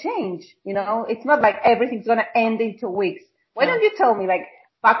gonna change, It's not like everything's gonna end in 2 weeks. Why don't you tell me, like,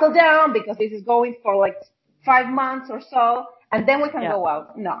 buckle down because this is going for like 5 months or so, and then we can go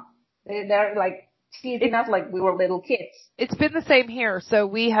out? No, they're like teasing us like we were little kids. It's been the same here. So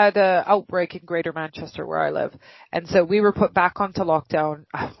we had an outbreak in Greater Manchester where I live. And so we were put back onto lockdown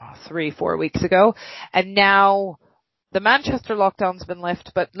 3-4 weeks ago. And now the Manchester lockdown's been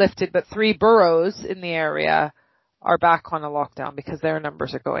lifted, but 3 boroughs in the area are back on a lockdown because their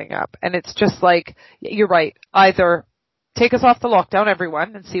numbers are going up. And it's just like, you're right, either take us off the lockdown,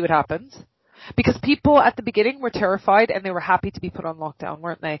 everyone, and see what happens. Because people at the beginning were terrified and they were happy to be put on lockdown,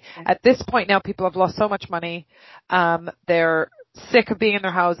 weren't they? At this point now, people have lost so much money. They're sick of being in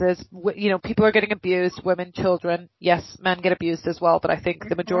their houses. People are getting abused, women, children. Yes, men get abused as well, but I think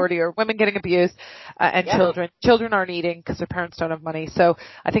the majority are women getting abused, and children. Children aren't eating because their parents don't have money. So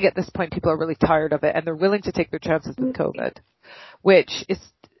I think at this point people are really tired of it and they're willing to take their chances with COVID, which is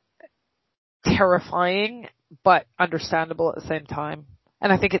terrifying, but understandable at the same time.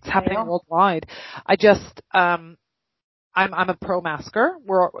 And I think it's happening worldwide. I just, I'm a pro-masker.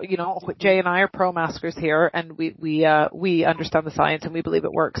 Jay and I are pro-maskers here, and we understand the science and we believe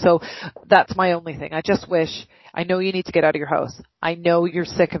it works. So that's my only thing. I just wish, I know you need to get out of your house. I know you're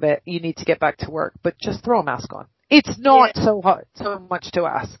sick of it. You need to get back to work, but just throw a mask on. It's not so hard, so much to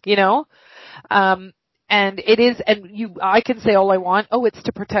ask, and it is, I can say all I want. Oh, it's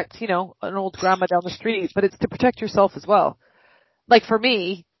to protect, an old grandma down the street, but it's to protect yourself as well. Like for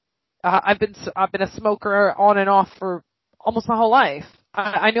me, I've been a smoker on and off for almost my whole life.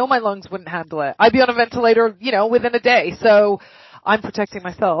 I know my lungs wouldn't handle it. I'd be on a ventilator, within a day. So I'm protecting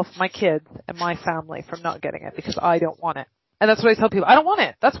myself, my kids, and my family from not getting it because I don't want it. And that's what I tell people. I don't want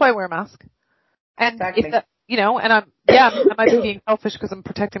it. That's why I wear a mask. And exactly. And I might be being selfish because I'm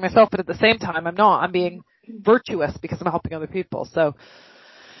protecting myself, but at the same time, I'm not. I'm being virtuous because I'm helping other people. So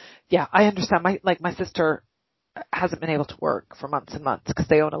yeah, I understand. My sister hasn't been able to work for months and months because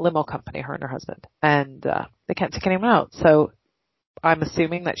they own a limo company, her and her husband, and they can't take anyone out. So I'm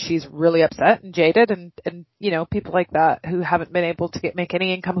assuming that she's really upset and jaded, and people like that who haven't been able to make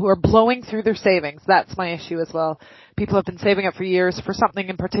any income, who are blowing through their savings. That's my issue as well. People have been saving up for years for something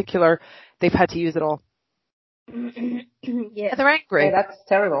in particular. They've had to use it all. Yeah, they're angry. Yeah, that's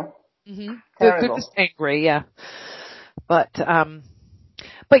terrible. Mm-hmm. Terrible. They're just angry, yeah. But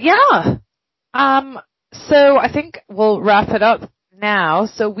yeah. So I think we'll wrap it up now.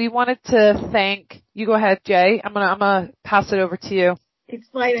 So we wanted to thank you. Go ahead, Jay. I'm gonna pass it over to you. It's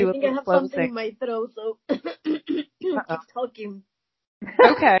fine. I think I have something in my throat, so keep talking.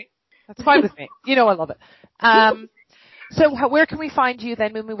 Okay, that's fine with me. I love it. So where can we find you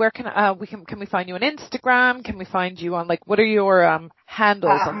then, Mumi? Where can we find you on Instagram? Can we find you on what are your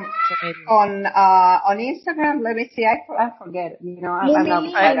handles on social media? On Instagram, let me see. I forget. I'm not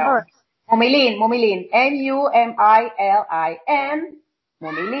Mumilin, Mumilin,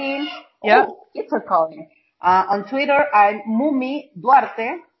 Mumilin. Yeah. Oh, kids are calling. On Twitter, I'm Mumi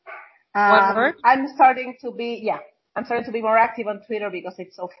Duarte. One word? I'm starting to be more active on Twitter because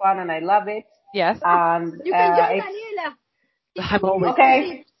it's so fun and I love it. Yes. And you can join Daniela. I'm always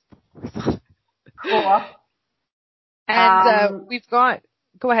okay. Cool. And we've got.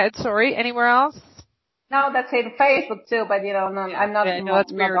 Go ahead. Sorry. Anywhere else? No, that's it. Facebook too, but I'm not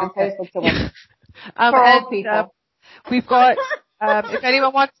on Facebook too much. For all people. We've got. If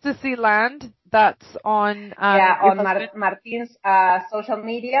anyone wants to see land, that's on. On Martin's social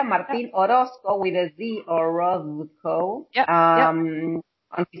media, Martin Orozco with a Z, Orozco.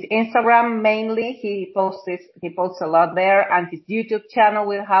 On his Instagram mainly, he posts a lot there, and his YouTube channel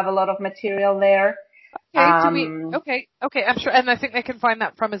will have a lot of material there. Okay, I'm sure, and I think they can find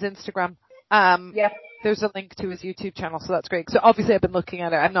that from his Instagram. There's a link to his YouTube channel, so that's great. So obviously I've been looking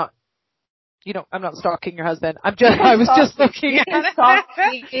at it. I'm not stalking your husband. I was just looking at it.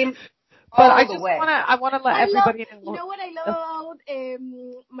 But I want to let everybody know. You know what I love about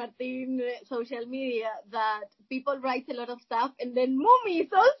Martin social media? That people write a lot of stuff, and then Mumi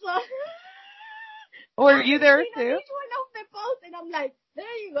is also. Or are you there too? Each one of the posts, and I'm like,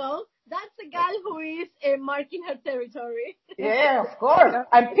 there you go. That's a gal who is marking her territory. Yeah, of course.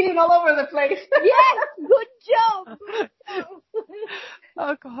 I'm peeing all over the place. Yes, good job.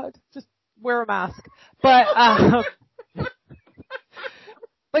 Oh God, just wear a mask. But,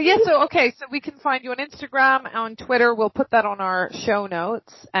 but yeah, so we can find you on Instagram, on Twitter. We'll put that on our show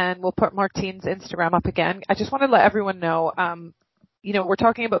notes, and we'll put Martine's Instagram up again. I just want to let everyone know, we're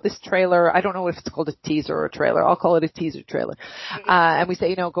talking about this trailer. I don't know if it's called a teaser or a trailer. I'll call it a teaser trailer. And we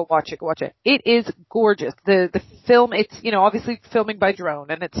say, go watch it. It is gorgeous. The film, it's, obviously filming by drone,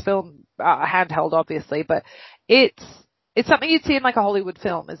 and it's filmed, handheld, obviously, but it's something you'd see in like a Hollywood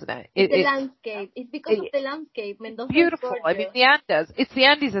film, isn't it? It's the landscape. It's because of the landscape. Mendoza beautiful. I mean, the Andes. It's the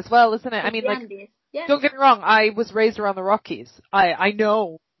Andes as well, isn't it? It's I mean, Andes. Yes. Don't get me wrong. I was raised around the Rockies. I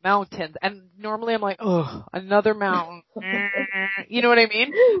know mountains, and normally I'm like, oh, another mountain. You know what I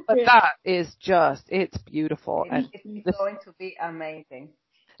mean? But that is it's beautiful. It's going to be amazing.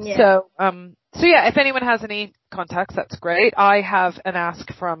 Yeah. So yeah, if anyone has any contacts, that's great. I have an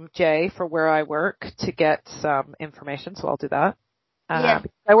ask from Jay for where I work to get some information, so I'll do that. I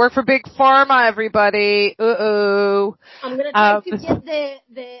work for Big Pharma, everybody. I'm gonna try to get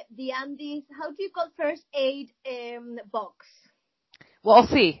the Andes. How do you call first aid box? Well, I'll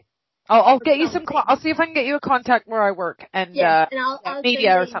see. I'll get you some. I'll see if I can get you a contact where I work and I'll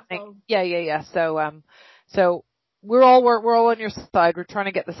media or something. Yeah. So we're all on your side. We're trying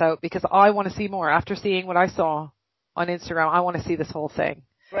to get this out because I want to see more. After seeing what I saw on Instagram, I want to see this whole thing.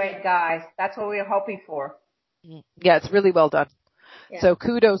 Great, guys. That's what we're hoping for. Yeah, it's really well done. Yeah. So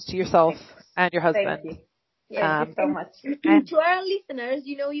kudos to yourself and your husband. Thank you. Thank you so much. And to our listeners,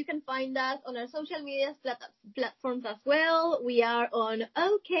 you can find us on our social media platforms as well. We are on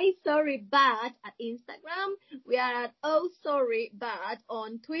OK Sorry Bad at Instagram. We are at Oh Sorry Bad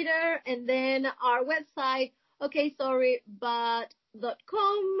on Twitter, and then our website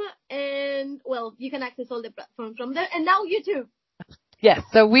oksorrybad.com, and you can access all the platforms from there, and now YouTube. Yes,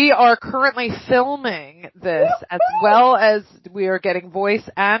 so we are currently filming this as well as we are getting voice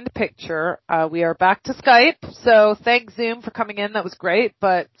and picture. We are back to Skype, so thanks Zoom for coming in. That was great,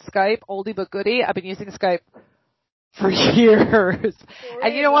 but Skype, oldie but goodie. I've been using Skype for years.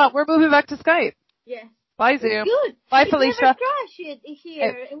 And you know what? We're moving back to Skype. Yes. Bye Zoom. Good. Bye Felicia. Never crash it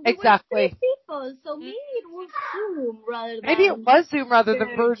here. Exactly. We were 3 people, so maybe it was Zoom rather than Maybe it was Zoom rather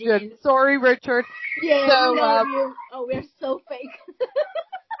than Virgin. Sorry, Richard. Yeah, so, we love you. Oh, we're so fake.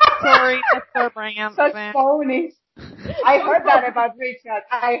 Sorry, Mr. Branson. Such phony. I heard that about Richard.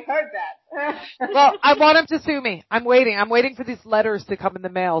 I heard that. Well, I want him to sue me. I'm waiting for these letters to come in the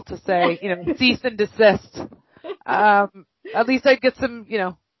mail to say, cease and desist. At least I'd get some,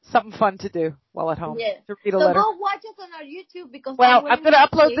 something fun to do while at home. Yeah. To read a letter. So go watch us on our YouTube because I'm going to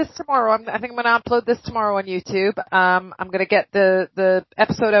upload this tomorrow. I think I'm going to upload this tomorrow on YouTube. I'm going to get the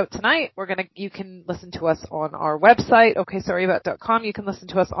episode out tonight. You can listen to us on our website, oksorrybad.com. You can listen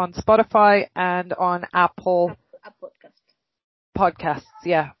to us on Spotify and on Apple Podcasts.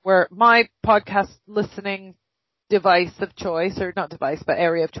 Yeah, where my podcast listening device of choice, or not device, but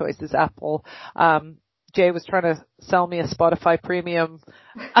area of choice is Apple. Jay was trying to sell me a Spotify premium.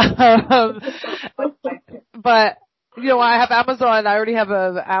 But, I have Amazon. I already have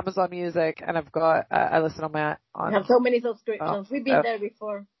Amazon Music, and I've got, I listen on my, I have so many subscriptions. We've been there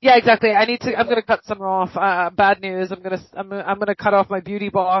before. Yeah, exactly. I'm going to cut some off. Bad news. I'm going to cut off my beauty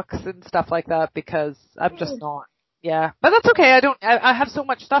box and stuff like that because I'm just not. Yeah. But that's okay. I have so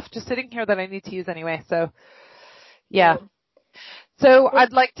much stuff just sitting here that I need to use anyway. So, yeah. So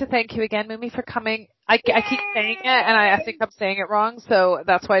I'd like to thank you again, Mumi, for coming. I keep saying it, and I think I'm saying it wrong, so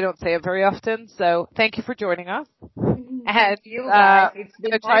that's why I don't say it very often. So thank you for joining us. And you guys. It's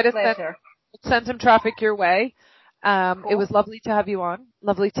been try my pleasure. Send some traffic your way. Cool. It was lovely to have you on.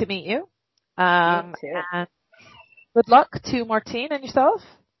 Lovely to meet you. Me too. And good luck to Martine and yourself.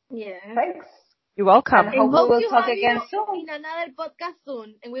 Yeah. Thanks. You're welcome. And hope we'll talk again soon. In another podcast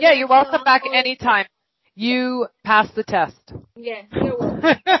soon. And you're welcome back anytime. You passed the test. Yeah, you're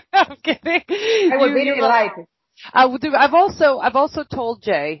welcome. I'm kidding. I would really like it. I've also told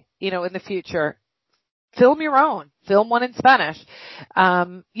Jay, in the future, film your own. Film one in Spanish.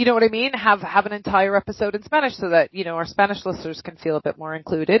 You know what I mean? Have an entire episode in Spanish so that, our Spanish listeners can feel a bit more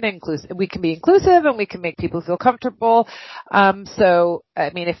included. We can be inclusive and we can make people feel comfortable. So, I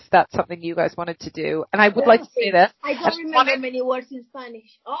mean, if that's something you guys wanted to do, and I would like to say this. I don't remember many words in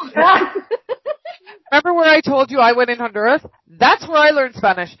Spanish. Oh. Remember where I told you I went in Honduras? That's where I learned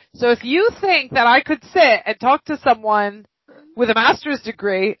Spanish. So if you think that I could sit and talk to someone with a master's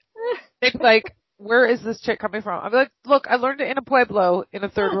degree, they'd be like, where is this chick coming from? I'm like, look, I learned it in a pueblo in a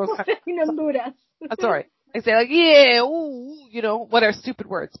third world country. In Honduras. That's alright. I say like, yeah, ooh, whatever, stupid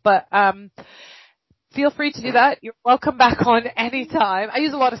words. But, feel free to do that. You're welcome back on anytime. I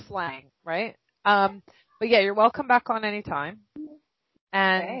use a lot of slang, right? But yeah, you're welcome back on anytime.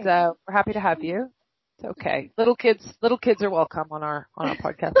 and we're happy to have you. It's okay. Little kids are welcome on our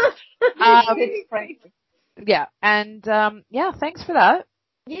podcast. Yeah, and thanks for that.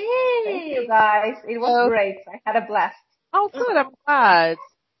 Yay! Thank you guys. It was great. I had a blast. Oh, good. I'm glad.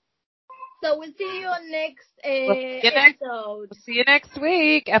 So we'll see you on next episode. We'll see you next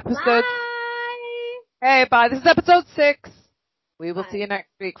week. Episode. Bye. Hey, bye. This is episode 6. We will see you next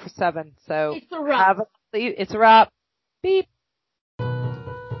week for 7. So it's a wrap. It's a wrap. Beep.